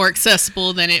certainly more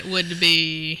accessible than it would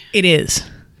be It is.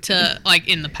 to like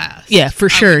in the past. Yeah, for I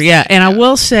sure. would Yeah. say, And I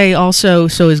will say also,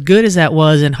 so as good as that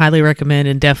was, and highly recommend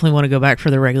and definitely want to go back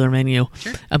for the regular menu.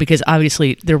 Sure. Because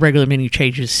obviously their regular menu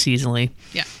changes seasonally.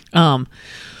 Yeah.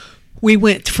 We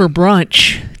went for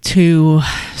brunch to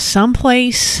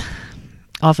someplace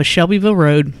off of Shelbyville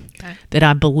Road Okay. that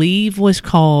I believe was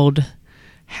called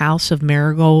House of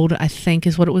Marigold, I think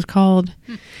is what it was called.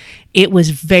 It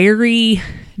was very,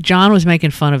 John was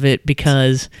making fun of it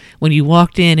because when you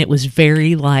walked in, it was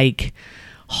very like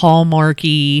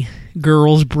Hallmarky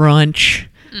girls brunch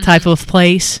type of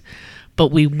place. But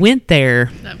we went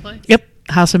there. That place. Yep,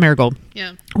 House of Marigold.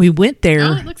 Yeah. We went there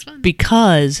Oh, it looks fun.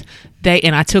 because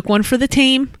and I took one for the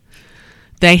team.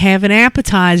 They have an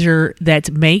appetizer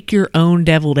that's make your own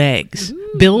deviled eggs.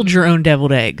 Build your own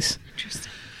deviled eggs.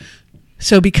 Interesting.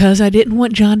 So because I didn't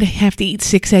want John to have to eat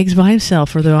 6 eggs by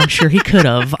himself, although I'm sure he could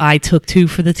have, I took 2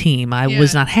 for the team. I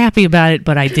was Yeah. not happy about it,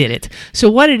 but I did it. So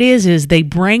what it is they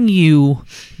bring you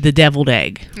the deviled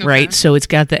egg, right? Okay. So it's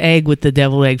got the egg with the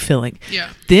deviled egg filling. Yeah.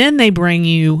 Then they bring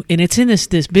you, and it's in this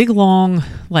big long,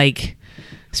 like,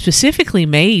 specifically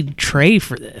made tray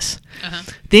for this. Uh-huh.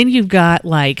 Then you've got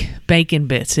like bacon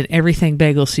bits and everything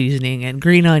bagel seasoning and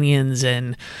green onions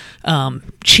and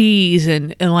cheese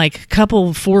and like a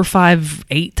couple 4, 5,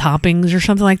 8 toppings or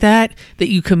something like that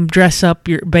you can dress up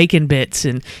your bacon bits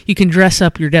and you can dress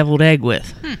up your deviled egg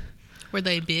with. Were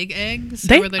they big eggs?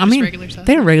 Or were they just regular size?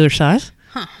 They're regular size.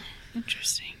 Huh.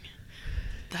 Interesting.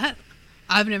 That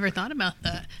I've never thought about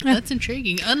that. That's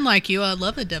intriguing. Unlike you, I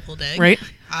love a deviled egg. Right.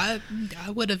 I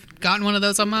would have gotten one of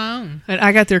those on my own. And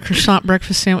I got their croissant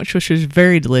breakfast sandwich, which was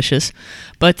very delicious.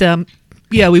 But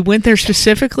yeah, we went there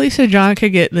specifically so John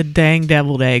could get the dang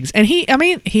deviled eggs, and he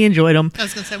enjoyed them. I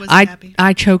was gonna say, was he happy?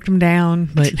 I choked him down,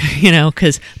 but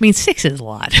because 6 is a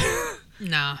lot.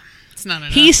 Nah, it's not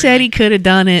enough. He said really. he could have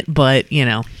done it, but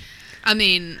I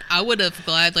mean, I would have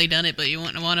gladly done it, but you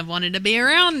wouldn't have wanted to be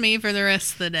around me for the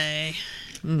rest of the day.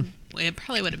 It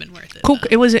probably would have been worth it. cool. though.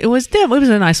 It was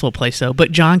a nice little place though.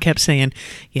 But John kept saying,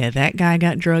 "Yeah, that guy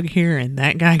got drug here, and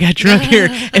that guy got drug here."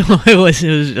 It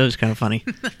was kind of funny.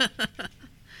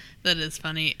 That is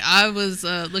funny. I was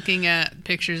looking at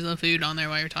pictures of the food on there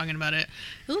while you were talking about it.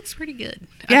 It looks pretty good.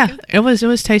 I'd Yeah, go there. it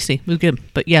was tasty. It was good.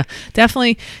 But yeah,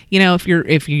 definitely,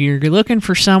 if you're looking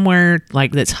for somewhere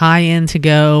like that's high end to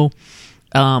go,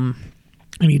 and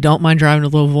you don't mind driving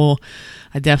to Louisville,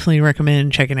 I definitely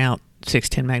recommend checking out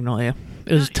 610 Magnolia.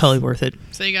 It was Nice. totally worth it.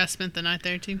 So you guys spent the night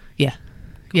there too? Yeah.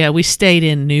 Yeah, we stayed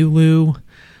in New Lou. Oh,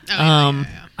 yeah.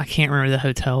 I can't remember the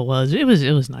hotel was. It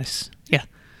was nice. Yeah.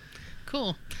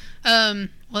 Cool. Well,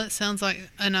 it sounds like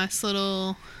a nice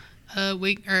little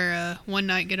week or one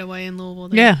night getaway in Louisville.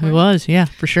 There Yeah, for it you. was. Yeah,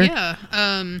 for sure. Yeah.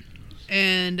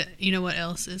 And you know what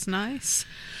else is nice?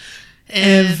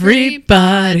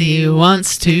 Everybody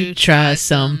wants to try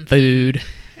some food.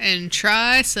 And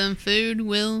try some food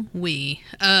will we.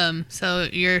 So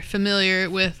you're familiar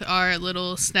with our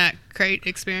little snack crate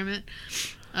experiment.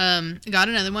 Got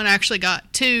another one. I actually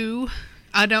got 2.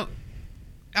 I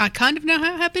kind of know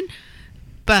how it happened,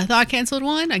 but I thought I canceled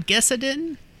one. I guess I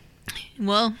didn't.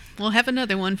 Well, we'll have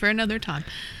another one for another time.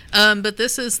 But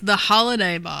this is the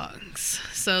holiday box.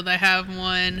 So they have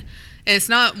one. It's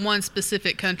not one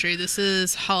specific country. This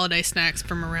is holiday snacks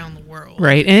from around the world.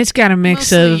 Right, and it's got a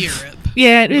mix Mostly of Europe,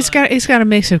 yeah, it's but- got a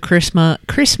mix of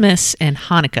Christmas and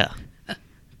Hanukkah.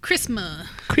 Christmas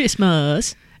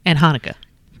and Hanukkah.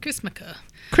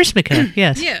 Christmica,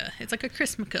 yes. Yeah, it's like a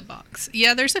Christmica box.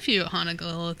 Yeah, there's a few Hanukkah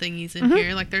little thingies in Mm-hmm.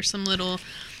 here. Like there's some little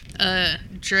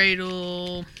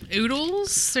dreidel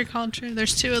oodles. They're called.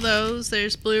 There's 2 of those.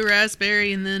 There's blue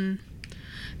raspberry, and then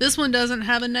this one doesn't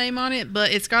have a name on it,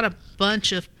 but it's got a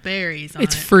bunch of berries on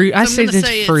It's it. fruit. I I'm say gonna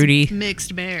it's fruity.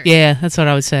 mixed berries. Yeah, that's what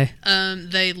I would say.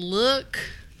 They look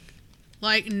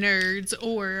like nerds,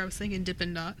 or I was thinking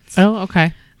Dippin' Dots. Oh,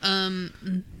 okay.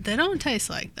 They don't taste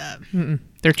like that.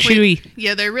 They're chewy.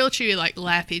 Yeah, they're real chewy, like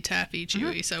Laffy Taffy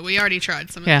chewy. So we already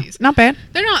tried some of Yeah, these. not bad.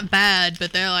 They're not bad,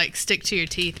 but they're like stick to your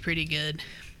teeth pretty good.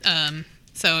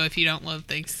 So if you don't love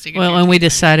things, stick it Well, to your and we teeth.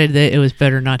 decided that it was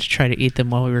better not to try to eat them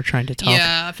while we were trying to talk.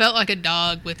 Yeah, I felt like a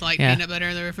dog with like Yeah. peanut butter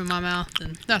in the roof of my mouth,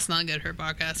 and that's not good for a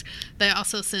podcast. They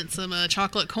also sent some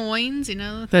chocolate coins, you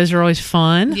know. Those are always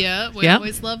fun. Yeah, we Yep.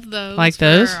 always love those. Like for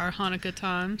those? our Hanukkah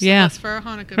time. So Yeah. that's for our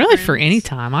Hanukkah. Really, friends. for any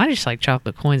time. I just like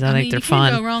chocolate coins. I think mean, they're you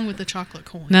can't fun. go wrong with the chocolate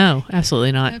coin. No,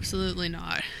 absolutely not. Absolutely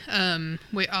not.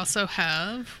 We also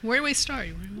have. Where do we start?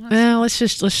 Well,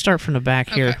 let's start from the back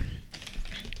here. Okay.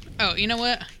 Oh, you know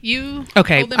what? You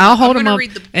Okay, hold them I'll up. hold I'm them gonna up,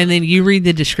 read the and then you read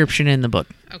the description in the book.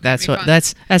 Okay, That's be what. fine.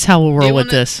 That's how we'll Do roll you with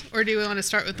wanna- this. Or do we want to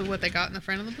start with what they got in the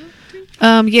front of the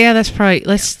book? Yeah, that's probably.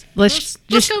 Let's Let's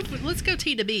go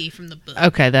T to B from the book.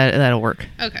 Okay, that'll work.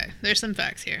 Okay, there's some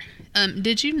facts here.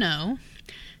 Did you know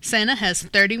Santa has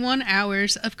 31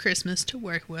 hours of Christmas to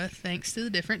work with thanks to the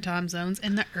different time zones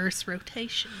and the Earth's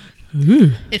rotation?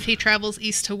 Ooh. If he travels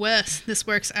east to west, this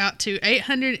works out to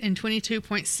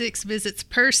 822.6 visits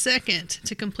per second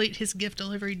to complete his gift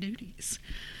delivery duties.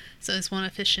 So he's one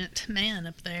efficient man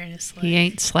up there in his sleigh. He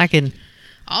ain't slacking.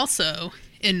 Also,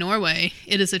 in Norway,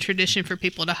 it is a tradition for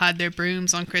people to hide their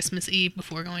brooms on Christmas Eve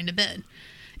before going to bed.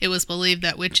 It was believed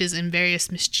that witches and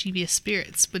various mischievous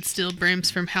spirits would steal brooms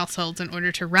from households in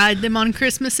order to ride them on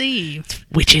Christmas Eve.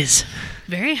 Witches.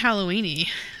 Very Halloween-y.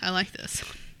 I like this.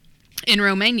 In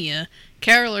Romania,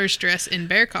 carolers dress in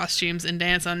bear costumes and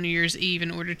dance on New Year's Eve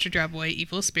in order to drive away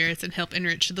evil spirits and help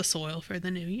enrich the soil for the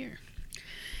new year.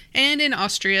 And in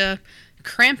Austria,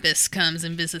 Krampus comes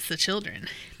and visits the children,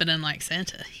 but unlike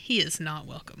Santa, he is not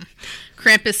welcome.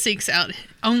 Krampus seeks out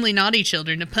only naughty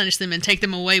children to punish them and take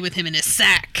them away with him in his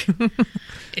sack.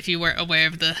 If you weren't aware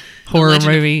of the Horror legend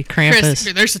of movie,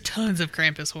 Krampus. There's tons of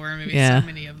Krampus horror movies, Yeah. so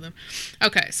many of them.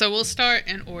 Okay, so we'll start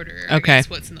in order. Okay. I guess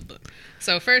what's in the book.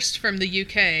 So first from the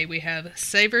UK, we have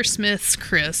Savor Smith's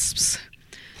Crisps.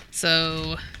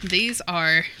 So these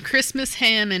are Christmas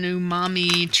ham and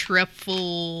umami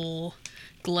truffle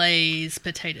glazed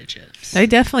potato chips. They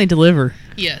definitely deliver.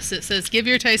 Yes, it says give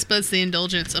your taste buds the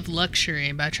indulgence of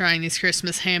luxury by trying these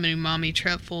Christmas ham and umami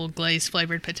truffle glazed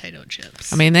flavored potato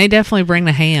chips. I mean, they definitely bring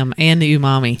the ham and the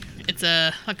umami.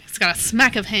 it's got a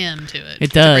smack of ham to it. It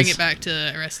To does. bring it back to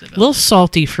Arrested A Development. little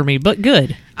salty for me, but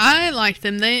good. I liked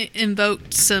them. They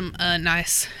invoked some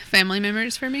nice family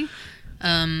memories for me.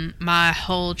 My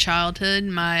whole childhood,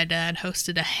 my dad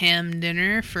hosted a ham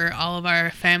dinner for all of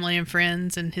our family and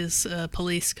friends and his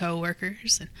police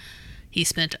co-workers. And he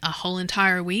spent a whole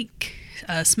entire week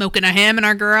smoking a ham in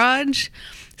our garage.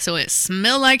 So it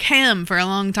smelled like ham for a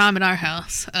long time at our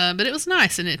house. But it was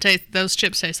nice, and those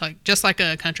chips taste just like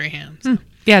a country ham. So.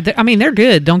 Yeah, they're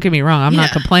good. Don't get me wrong. I'm not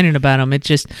Yeah. complaining about them. I'm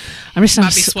just Might be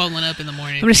not. swollen up in the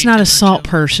morning. I'm just if you not eat a too much salt of it.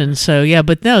 person. So yeah,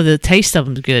 but no, the taste of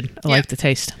them's good. I Yeah. like the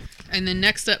taste. And then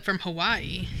next up from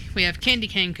Hawaii, we have candy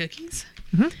cane cookies.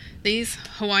 Mhm. These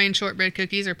Hawaiian shortbread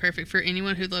cookies are perfect for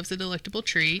anyone who loves a delectable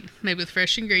treat, made with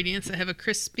fresh ingredients that have a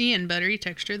crispy and buttery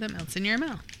texture that melts in your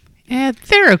mouth. Yeah,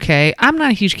 they're okay. I'm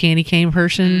not a huge candy cane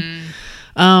person.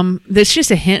 There's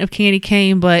just a hint of candy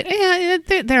cane, but yeah,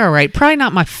 they're all right. Probably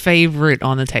not my favorite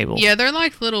on the table. Yeah, they're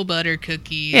like little butter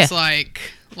cookies, Yeah. like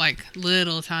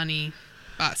little tiny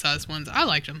bite-sized ones. I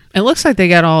liked them. It looks like they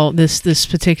got all this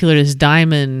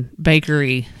Diamond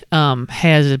Bakery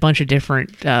has a bunch of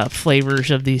different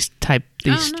flavors of these Oh,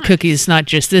 nice. cookies. Not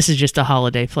just this is just a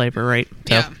holiday flavor, right?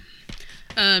 So,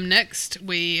 Yeah. Next,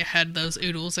 we had those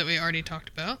oodles that we already talked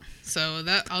about. So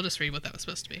I'll just read what that was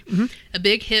supposed to be. Mm-hmm. A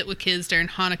big hit with kids during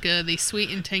Hanukkah, these sweet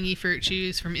and tangy fruit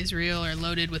chews from Israel are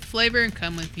loaded with flavor and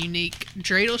come with unique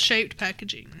dreidel-shaped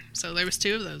packaging. So there was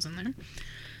 2 of those in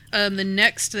there. The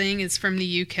next thing is from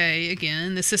the UK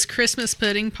again. This is Christmas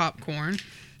pudding popcorn.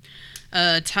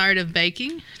 Tired of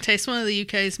baking? Taste one of the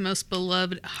UK's most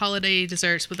beloved holiday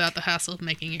desserts without the hassle of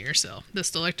making it yourself. This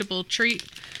delectable treat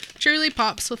truly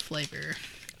pops with flavor.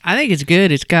 I think it's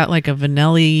good. It's got like a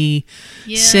vanilla-y,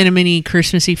 cinnamony,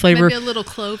 Christmassy flavor. Maybe a little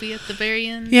clovey at the very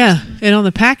end. Yeah, and on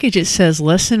the package it says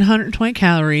less than 120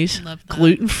 calories, Love that.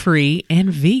 gluten-free,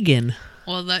 and vegan.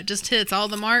 Well, that just hits all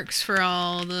the marks for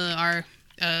all our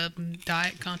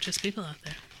diet-conscious people out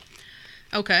there.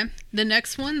 Okay, the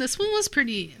next one. This was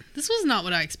not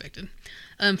what I expected.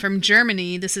 From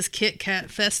Germany, this is Kit Kat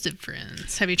Festive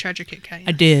Friends. Have you tried your Kit Kat yet?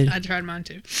 I did. I tried mine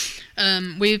too.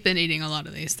 We've been eating a lot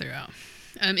of these throughout.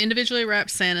 Individually wrapped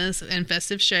Santas in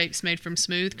festive shapes made from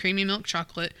smooth, creamy milk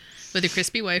chocolate with a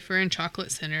crispy wafer and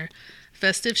chocolate center.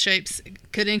 Festive shapes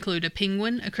could include a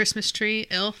penguin, a Christmas tree,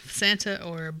 elf, Santa,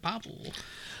 or a bauble.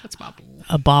 What's bauble?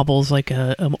 A bauble's like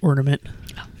a ornament.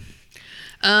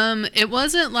 It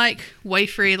wasn't like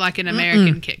wafery like an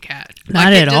American Kit Kat.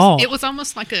 Not at all. It was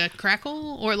almost like a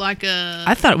crackle or like a.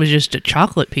 I thought it was just a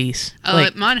chocolate piece. Oh,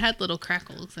 mine had little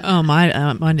crackles. Oh, mine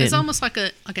didn't. It's almost like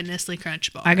a Nestle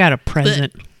Crunch bar. I got a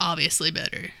present. But obviously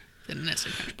better than a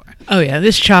Nestle Crunch bar. Oh yeah,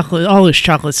 this chocolate, all this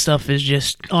chocolate stuff is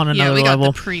just on another we level.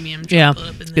 got the premium chocolate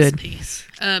up in this good. piece.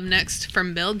 Next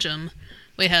from Belgium,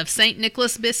 we have St.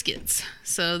 Nicholas biscuits.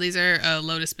 So these are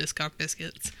Lotus Biscoff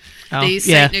biscuits. These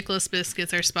St. Nicholas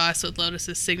biscuits are spiced with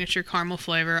Lotus's signature caramel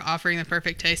flavor, offering the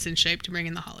perfect taste and shape to bring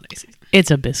in the holiday season. It's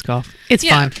a Biscoff. It's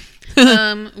fine.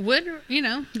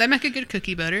 They make a good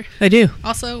cookie butter. They do.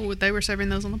 Also, they were serving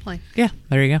those on the plane. Yeah,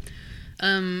 there you go.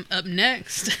 Up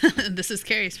next, this is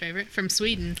Carrie's favorite from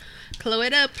Sweden.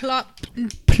 Cloetta Plop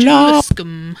Plop.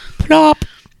 Plop.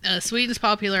 Sweden's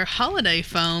popular holiday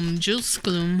foam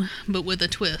Julskum, but with a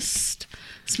twist.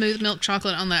 Smooth milk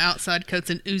chocolate on the outside coats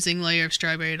an oozing layer of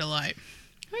strawberry delight.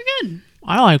 Very good.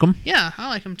 I like them. Yeah, I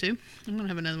like them too. I'm going to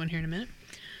have another one here in a minute.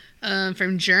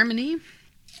 From Germany,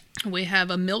 we have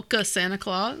a Milka Santa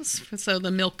Claus. So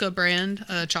the Milka brand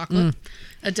chocolate.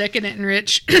 A decadent and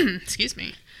rich,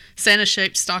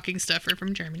 Santa-shaped stocking stuffer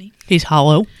from Germany. He's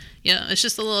hollow. Yeah, it's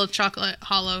just a little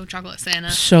hollow chocolate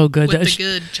Santa. So good. With the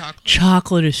good chocolate.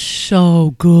 Chocolate is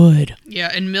so good.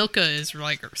 Yeah, and Milka is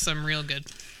like some real good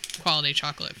quality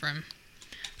chocolate from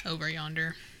over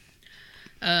yonder.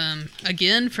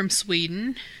 Again, from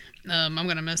Sweden. I'm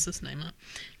going to mess this name up.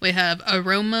 We have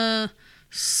Aroma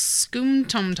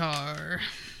Skumtomtar.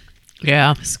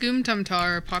 Yeah.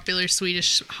 Skumtomtar are popular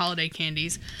Swedish holiday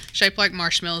candies shaped like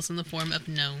marshmallows in the form of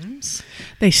gnomes.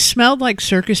 They smelled like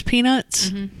circus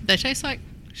peanuts. Mm-hmm. They taste like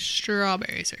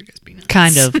strawberry circus peanuts.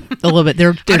 Kind of. A little bit.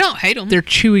 I don't hate them. They're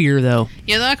chewier, though.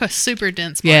 Yeah, they're like a super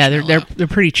dense marshmallow. Yeah, they're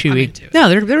pretty chewy. No,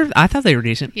 they're. I thought they were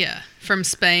decent. Yeah. From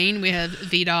Spain, we have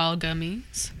Vidal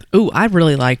gummies. Ooh, I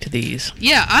really liked these.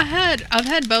 Yeah, I've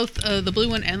had both the blue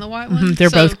one and the white one. Mm-hmm,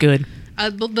 they're both good.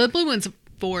 The blue one's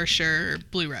for sure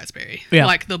blue raspberry. Yeah.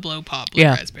 Like the blow pop blue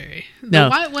raspberry. The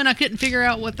white one, I couldn't figure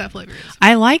out what that flavor is.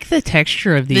 I like the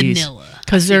texture of these. Vanilla.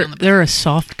 Because they're a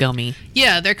soft gummy.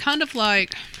 Yeah, they're kind of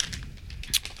like,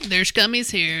 there's gummies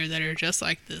here that are just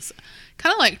like this.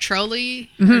 Kind of like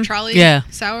trolley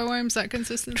sour worms, that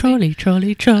consistency.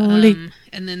 Trolley.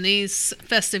 And then these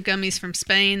festive gummies from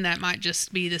Spain, that might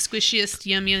just be the squishiest,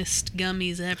 yummiest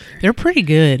gummies ever. They're pretty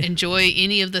good. Enjoy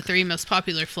any of the 3 most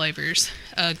popular flavors.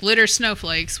 Glitter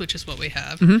snowflakes, which is what we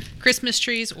have. Christmas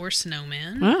trees or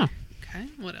snowmen. Wow. Okay,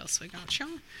 what else we got,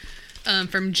 y'all?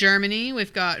 From Germany,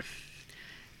 we've got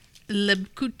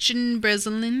Lebkuchen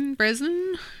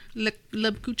Brezeln.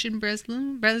 Lebkuchen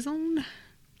Brezeln.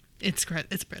 It's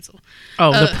pretzel.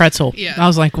 Oh, the pretzel. Yeah. I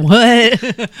was like, what?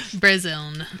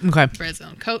 Brezeln. Okay.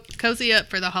 Brezeln. Cozy up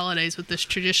for the holidays with this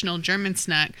traditional German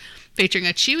snack featuring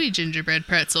a chewy gingerbread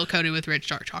pretzel coated with rich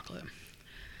dark chocolate.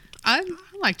 I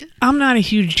liked it. I'm not a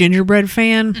huge gingerbread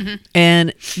fan,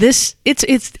 and this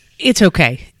it's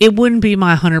okay. It wouldn't be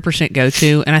my 100%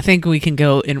 go-to, and I think we can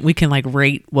go and we can like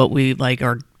rate what we like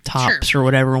our tops or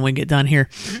whatever when we get done here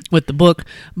with the book.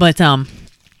 But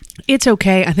it's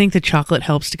okay. I think the chocolate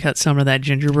helps to cut some of that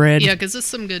gingerbread. Yeah, because it's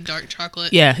some good dark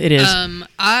chocolate. Yeah, it is.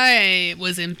 I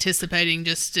was anticipating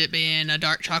just it being a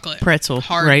dark chocolate pretzel,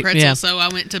 hard right? pretzel. Yeah. So I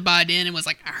went to bite in and was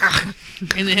like,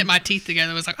 and then hit my teeth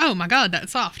together. I was like, oh my god,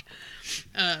 that's soft.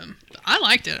 I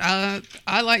liked it.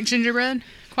 I like gingerbread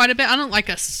quite a bit. I don't like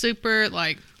a super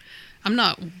like. I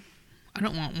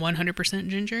don't want 100%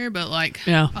 ginger, but like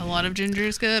a lot of ginger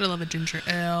is good. I love a ginger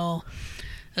ale,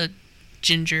 a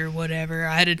ginger whatever.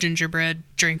 I had a gingerbread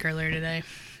drink earlier today.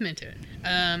 I'm into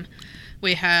it.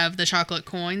 We have the chocolate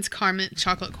coins, Karmit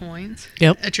chocolate coins.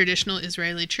 Yep. A traditional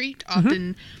Israeli treat,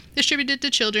 often distributed to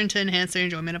children to enhance their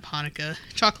enjoyment of Hanukkah.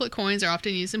 Chocolate coins are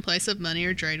often used in place of money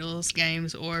or dreidels,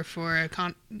 games, or for a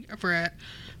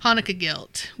Hanukkah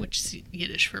gelt, which is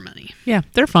Yiddish for money. Yeah,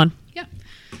 they're fun. Yeah.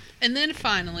 And then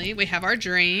finally, we have our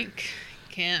drink.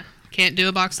 Can't do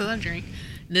a box without a drink.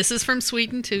 This is from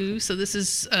Sweden too. So this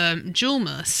is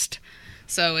Julmust.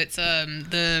 So it's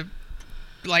the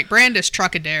brand is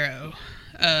Trocadero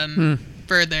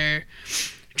for their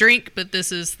drink, but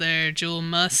this is their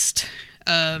Julmust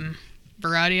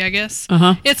variety, I guess.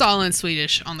 It's all in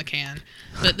Swedish on the can,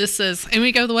 but this says, and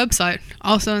we go to the website,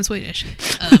 also in Swedish.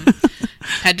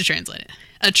 Had to translate it.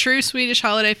 A true Swedish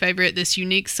holiday favorite, this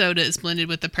unique soda is blended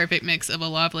with the perfect mix of a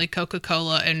lovely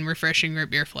Coca-Cola and refreshing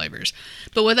root beer flavors.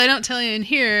 But what they don't tell you in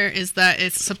here is that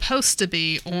it's supposed to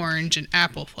be orange and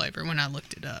apple flavor when I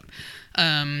looked it up.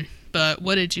 But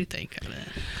what did you think of it?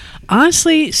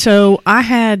 Honestly, so I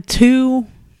had two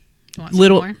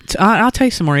little... I'll tell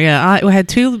you some more, yeah. I had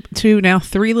two, now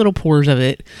 3 little pours of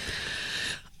it.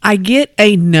 I get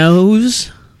a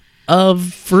nose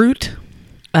of fruit,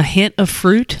 a hint of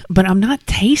fruit, but I'm not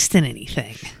tasting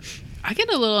anything. I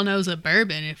get a little nose of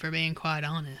bourbon, if we're being quite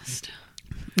honest.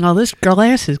 Oh, this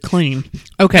glass is clean.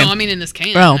 Okay. No, I mean in this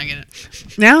can. Oh. I get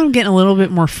it. Now I'm getting a little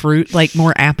bit more fruit, like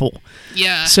more apple.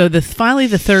 Yeah. So finally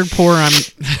the third pour, I'm...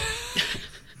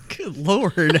 Good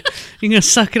Lord. You going to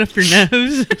suck it up your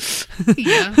nose?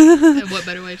 Yeah. What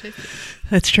better way to taste it?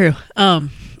 That's true.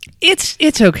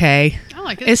 It's okay. I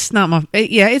like it. It's not my...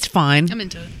 Yeah, it's fine. I'm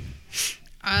into it.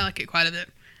 I like it quite a bit.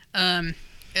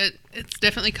 It's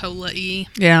definitely cola-y.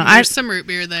 Yeah, There's some root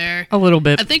beer there. A little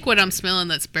bit. I think what I'm smelling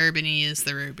that's bourbon-y is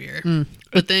the root beer.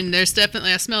 But then there's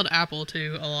definitely... I smelled apple,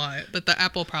 too, a lot. But the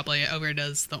apple probably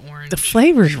overdoes the orange. The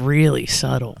flavor's really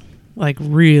subtle. Like,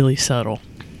 really subtle.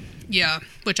 Yeah,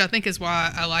 which I think is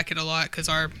why I like it a lot, because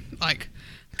our, like,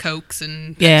 Cokes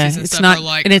and Yeah, Pepsis and it's stuff not... are,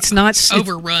 like, and it's not...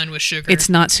 overrun with sugar. It's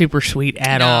not super sweet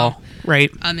at No. all. Right?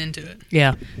 I'm into it.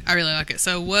 Yeah. I really like it.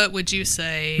 So what would you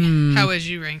say? How would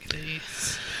you rank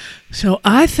these? So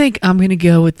I think I'm going to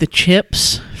go with the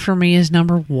chips for me as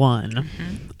number 1.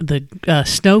 The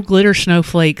snow glitter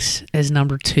snowflakes as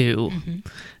number 2.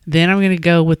 Then I'm going to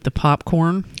go with the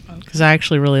popcorn because I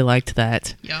actually really liked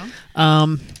that. Yeah.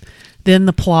 Then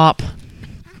the plop,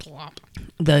 Plop.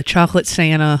 the chocolate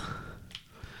Santa,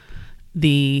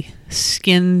 the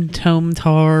skum tom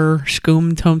tar,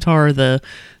 the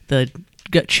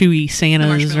gut chewy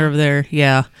Santas over there.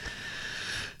 Yeah.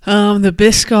 The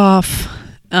Biscoff.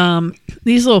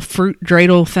 These little fruit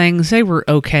dreidel things, they were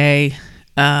okay.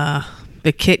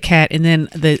 The Kit Kat, and then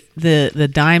the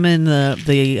diamond,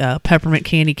 the peppermint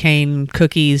candy cane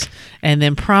cookies, and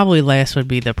then probably last would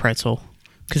be the pretzel,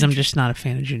 because I'm just not a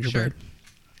fan of gingerbread.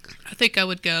 Sure. I think I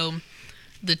would go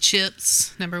the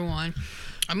chips, number 1.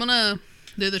 I'm going to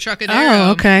do the Trocadero.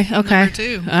 Oh, okay. Number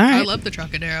 2. All right. I love the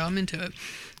Trocadero. I'm into it.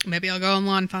 Maybe I'll go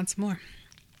online and find some more.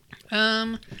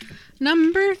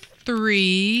 Number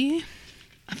 3,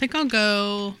 I think I'll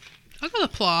go the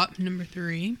plop, number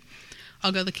 3.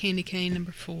 I'll go the candy cane,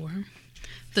 number 4.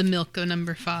 The Milka,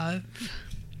 number 5.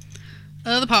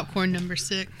 The popcorn, number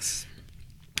 6.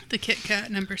 The Kit Kat,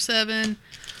 number 7.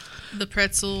 The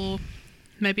pretzel,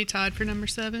 maybe tied for number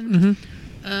 7.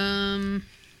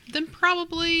 Then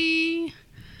probably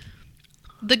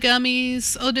the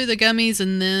gummies. I'll do the gummies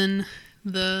and then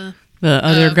the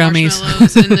other gummies.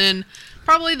 marshmallows, and then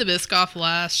probably the Biscoff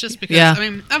last, just because, Yeah. I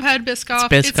mean, I've had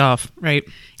Biscoff. It's Biscoff, right?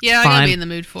 Yeah, I Fine. gotta be in the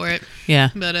mood for it. Yeah.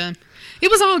 But it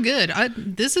was all good.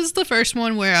 This is the first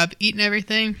one where I've eaten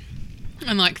everything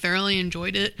and, like, thoroughly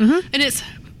enjoyed it. And it's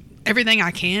everything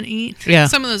I can eat. Yeah.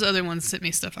 Some of those other ones sent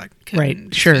me stuff I couldn't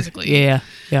Right. Sure. physically eat.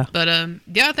 Yeah. But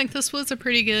yeah, I think this was a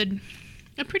pretty good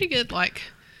like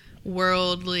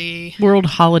worldly. World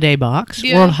holiday box.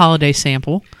 Yeah. World holiday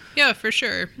sample. Yeah, for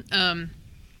sure. And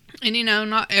you know,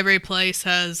 not every place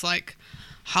has like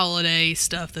holiday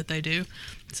stuff that they do,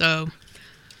 so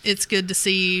it's good to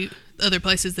see other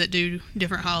places that do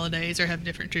different holidays or have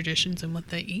different traditions in what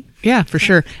they eat. Yeah, for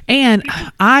sure. And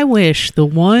I wish the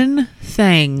one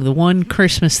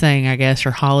Christmas thing, I guess,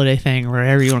 or holiday thing, or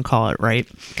whatever you want to call it, right,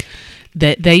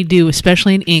 that they do,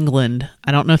 especially in England.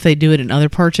 I don't know if they do it in other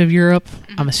parts of Europe.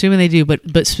 I'm assuming they do,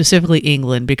 but specifically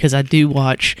England, because I do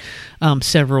watch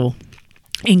several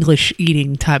English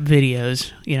eating type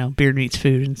videos, you know, Beard Meets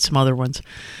Food and some other ones.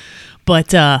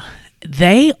 But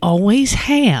they always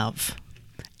have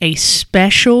a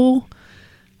special,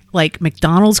 like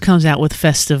McDonald's comes out with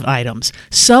festive items.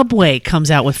 Subway comes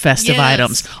out with festive Yes.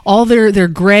 items. All their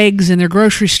Greggs and their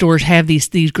grocery stores have these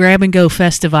grab and go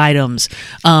festive items.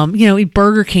 You know,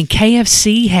 Burger King,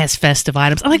 KFC has festive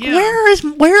items. I'm like, Yeah.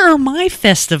 where are my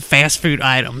festive fast food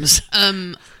items?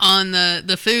 On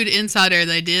the Food Insider,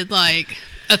 they did like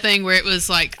a thing where it was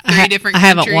like 3 different I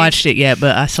countries. haven't watched it yet,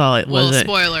 but I saw it. Well, Was it?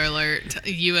 spoiler alert,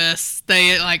 U.S.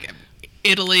 They like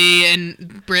Italy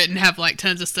and Britain have like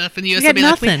tons of stuff, and the U.S. We will got be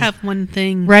like, we nothing. have one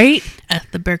thing Right? at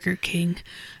the Burger King.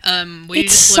 We It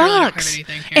just literally don't have sucks.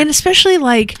 anything here. And especially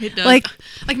like It does. like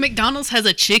Like McDonald's has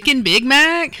a chicken Big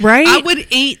Mac. Right? I would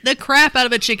eat the crap out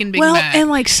of a chicken Big well, Mac. and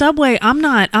like Subway, I'm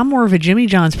more of a Jimmy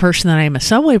John's person than I am a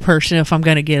Subway person if I'm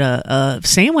going to get a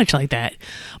sandwich like that.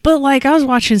 But like I was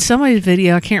watching somebody's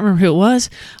video, I can't remember who it was,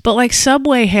 but like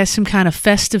Subway has some kind of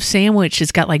festive sandwich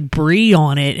that's got like brie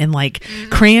on it and like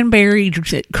cranberry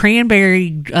jam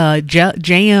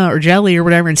or jelly or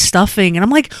whatever and stuffing, and I'm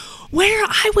like, where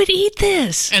I would eat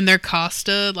this? And their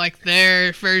Costa, like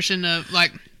their version of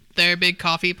like their big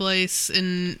coffee place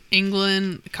in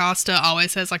England, Costa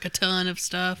always has like a ton of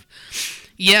stuff.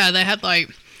 Yeah, they had like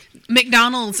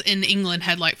McDonald's in England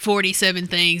had like 47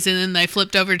 things, and then they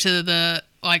flipped over to the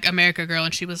like America Girl,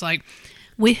 and she was like,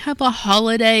 We have a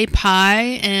holiday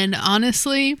pie, and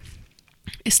honestly,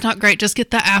 it's not great. Just get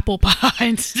the apple pie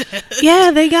instead. Yeah,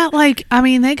 they got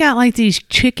these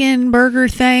chicken burger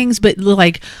things, but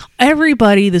like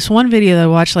everybody, this one video that I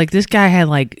watched, like this guy had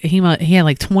he had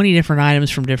like 20 different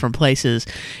items from different places,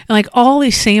 and like all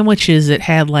these sandwiches that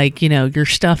had like, your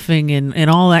stuffing and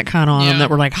all that kind of on them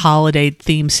that were like holiday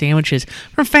themed sandwiches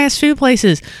from fast food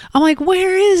places. I'm like,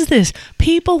 where is this?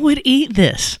 People would eat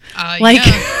this.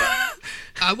 Yeah.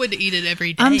 I would eat it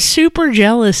every day. I'm super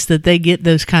jealous that they get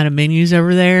those kind of menus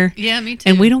over there. Yeah, me too.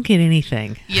 And we don't get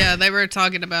anything. Yeah, they were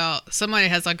talking about somebody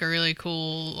has like a really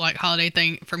cool like holiday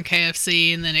thing from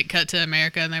KFC, and then it cut to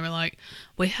America, and they were like,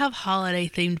 we have holiday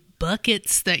themed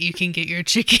buckets that you can get your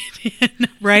chicken in.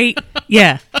 Right?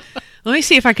 Yeah. Let me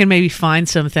see if I can maybe find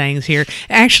some things here.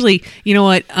 Actually, you know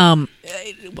what? I'm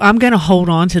going to hold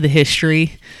on to the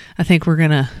history. I think we're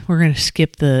gonna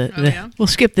skip we'll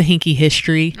skip the hinky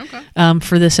history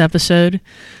for this episode,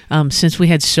 since we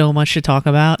had so much to talk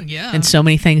about and so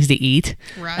many things to eat.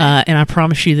 Right. And I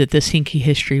promise you that this hinky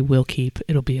history will keep.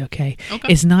 It'll be okay.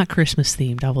 It's not Christmas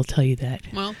themed. I will tell you that.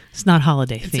 Well, it's not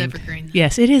holiday themed. It's evergreen.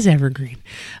 Yes, it is evergreen.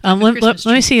 Let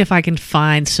me see if I can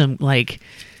find some like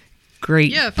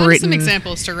great. Yeah, find some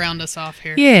examples to round us off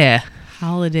here. Yeah,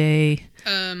 holiday.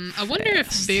 I wonder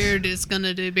if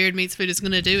Beard Meats Food is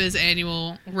gonna do his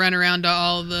annual run around to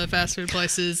all the fast food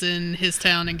places in his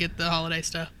town and get the holiday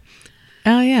stuff.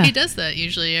 Oh yeah, he does that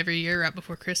usually every year right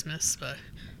before Christmas. But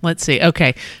let's see.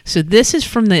 Okay, so this is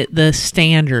from the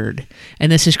Standard,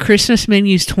 and this is Christmas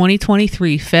menus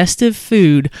 2023 festive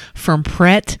food from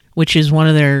Pret, which is one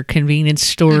of their convenience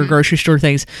store grocery store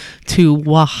things, to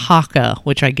Oaxaca,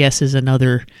 which I guess is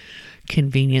another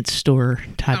convenience store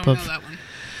type of. Know that one.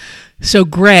 So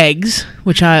Greg's,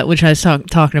 which I was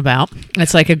talking about,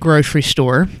 it's like a grocery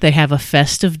store. They have a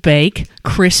festive bake,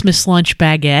 Christmas lunch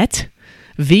baguette,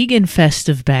 vegan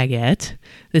festive baguette.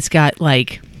 That's got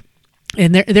like,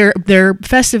 and their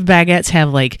festive baguettes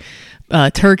have like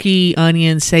turkey,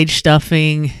 onion, sage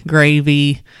stuffing,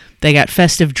 gravy. They got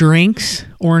festive drinks,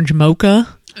 orange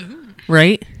mocha. Ooh,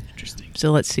 right? Interesting. So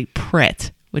let's see,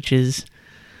 Pret, which is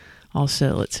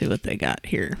also, let's see what they got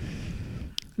here.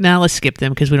 Now let's skip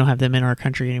them because we don't have them in our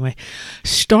country anyway.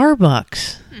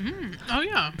 Starbucks. Mm-hmm. Oh,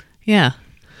 yeah. Yeah.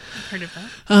 I've heard of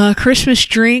that. Christmas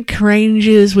drink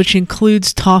ranges, which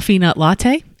includes toffee nut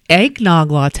latte, eggnog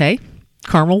latte,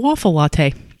 caramel waffle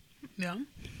latte,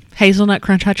 hazelnut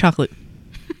crunch hot chocolate.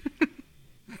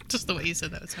 Just the way you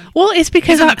said that was funny. Well, it's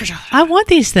because I want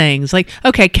these things. Like,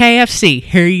 okay, KFC,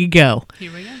 here you go.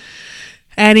 Here we go.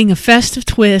 Adding a festive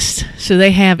twist, so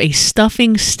they have a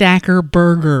stuffing stacker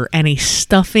burger and a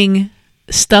stuffing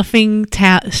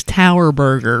tower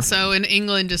burger. So in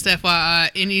England, just FYI,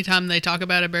 anytime they talk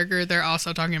about a burger, they're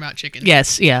also talking about chicken.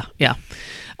 Yes, yeah.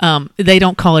 They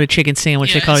don't call it a chicken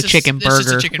sandwich; they call it a chicken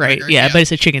burger, right? Burger, yeah, but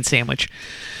it's a chicken sandwich.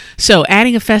 So,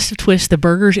 adding a festive twist, the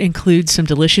burgers include some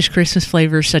delicious Christmas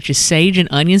flavors such as sage and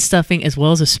onion stuffing, as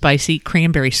well as a spicy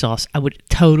cranberry sauce. I would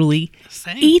totally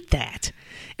eat that.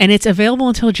 And it's available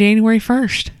until January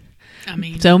 1st. I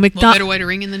mean, so what better way to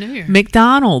ring in the new year?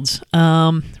 McDonald's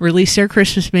released their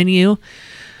Christmas menu.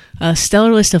 A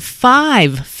stellar list of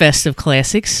 5 festive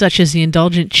classics, such as the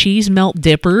indulgent cheese melt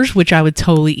dippers, which I would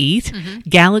totally eat. Mm-hmm.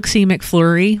 Galaxy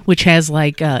McFlurry, which has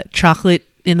like chocolate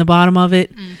in the bottom of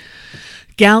it. Mm.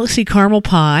 Galaxy caramel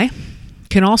pie.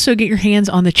 Can also get your hands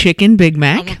on the chicken Big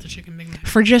Mac. I want the chicken Big Mac.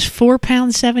 For just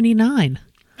 £4.79.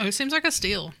 Oh, it seems like a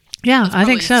steal. Yeah, I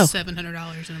think so. $700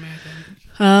 in America.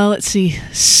 Let's see.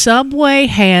 Subway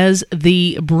has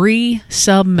the Brie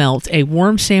Sub Melt, a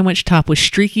warm sandwich topped with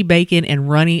streaky bacon and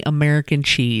runny American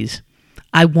cheese.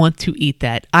 I want to eat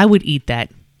that. I would eat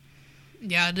that.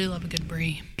 Yeah, I do love a good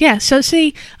Brie. Yeah, so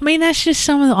see, I mean, that's just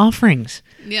some of the offerings.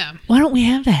 Yeah. Why don't we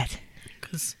have that?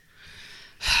 Because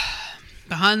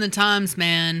behind the times,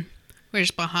 man. We're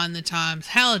just behind the times.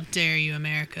 How dare you,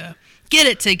 America? Get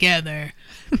it together.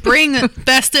 Bring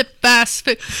festive fast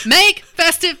food. Make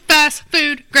festive fast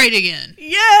food great again.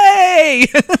 Yay!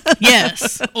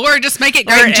 Yes. Or just make it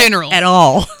great in general. At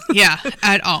all. Yeah,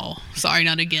 at all. Sorry,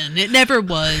 not again. It never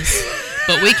was.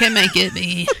 But we can make it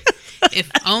be.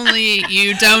 If only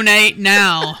you donate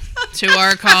now to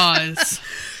our cause.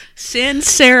 Send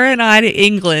Sarah and I to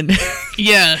England.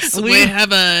 Yes. We've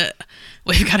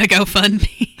got a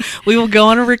GoFundMe. We will go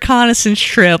on a reconnaissance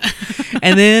trip,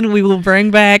 and then we will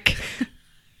bring back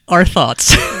our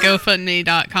thoughts.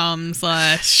 GoFundMe.com/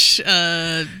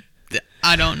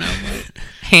 I don't know what.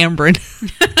 Hambrin.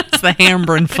 It's the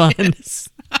Hambrin Fund. Yes.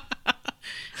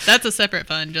 That's a separate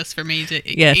fund just for me to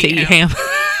eat eat ham.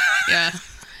 Yeah.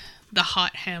 the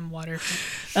hot ham water.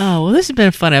 Oh, well, this has been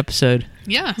a fun episode.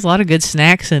 Yeah. There's a lot of good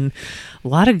snacks and a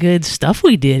lot of good stuff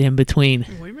we did in between.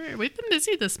 We've been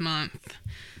busy this month.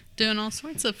 Doing all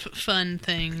sorts of fun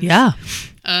things. Yeah.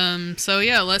 So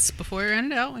yeah, before we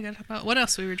end it out, we gotta talk about what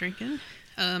else we were drinking.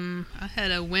 I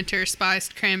had a winter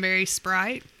spiced cranberry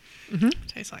Sprite.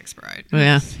 Tastes like Sprite.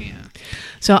 Yeah.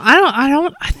 So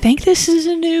I think this is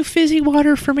a new fizzy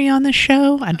water for me on the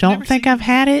show. I don't think I've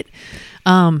had it.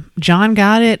 John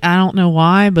got it. I don't know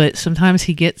why, but sometimes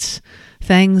he gets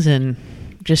things and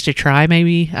just to try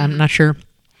maybe. I'm not sure.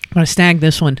 I'm going to snag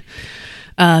this one.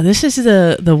 This is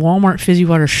the Walmart fizzy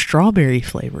water strawberry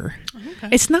flavor. Okay.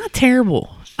 It's not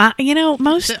terrible.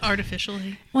 Most... Is it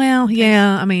artificially? Well,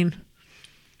 yeah, I mean...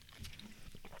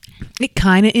 It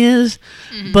kind of is,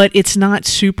 but it's not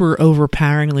super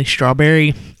overpoweringly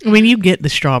strawberry. I mean, you get the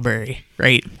strawberry,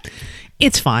 right?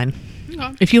 It's fine.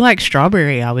 Okay. If you like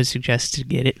strawberry, I would suggest to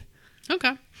get it.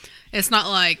 Okay. It's not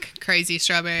like crazy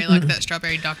strawberry, like that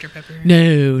strawberry Dr. Pepper.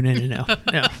 No.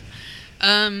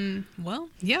 Well,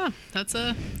 yeah, this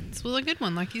was a good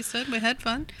one. Like you said, we had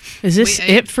fun. Is this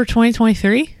it for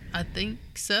 2023? I think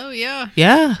so, yeah.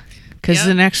 Yeah. Because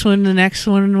the next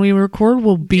one we record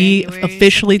will be January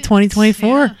officially 2nd.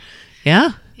 2024.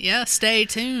 Yeah. Yeah, stay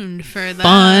tuned for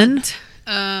that.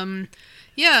 Fun.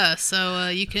 Yeah, so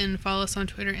you can follow us on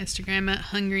Twitter, Instagram at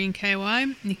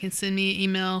HungryandKY. You can send me an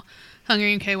email,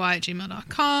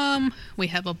 hungryandky@gmail.com. We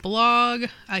have a blog.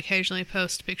 I occasionally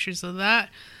post pictures of that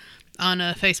on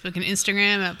Facebook and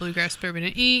Instagram at Bluegrass Bourbon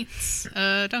and Eats.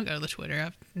 Don't go to the Twitter.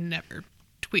 I've never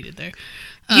tweeted there.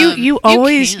 You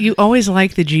always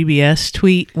like the GBS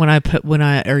tweet when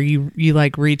you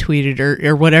like retweet it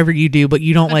or whatever you do, but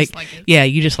you don't like it. Yeah,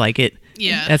 you just like it.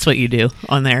 Yeah. That's what you do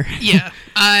on there. Yeah.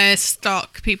 I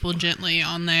stalk people gently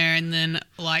on there and then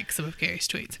like some of Gary's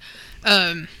tweets.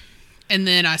 And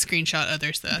then I screenshot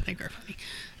others that I think are funny.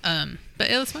 But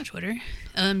yeah, that's my Twitter.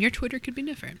 Your Twitter could be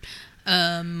different.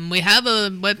 We have a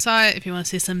website if you want to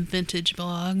see some vintage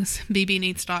blogs,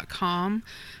 bbneats.com.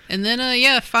 And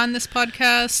then, find this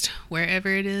podcast wherever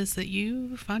it is that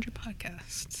you find your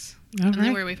podcasts. All then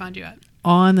right. where we find you at.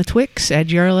 On the Twix at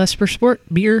GRLS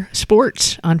Beer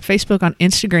Sports, on Facebook, on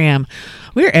Instagram.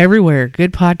 We're everywhere.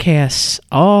 Good podcasts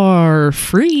are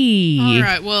free. All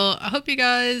right. Well, I hope you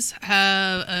guys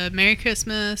have a Merry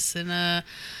Christmas and a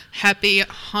Happy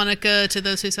Hanukkah to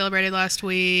those who celebrated last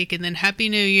week, and then Happy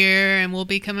New Year, and we'll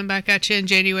be coming back at you in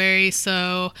January.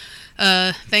 So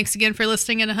thanks again for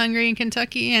listening to Hungry in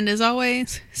Kentucky, and as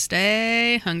always,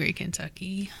 stay hungry,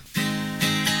 Kentucky.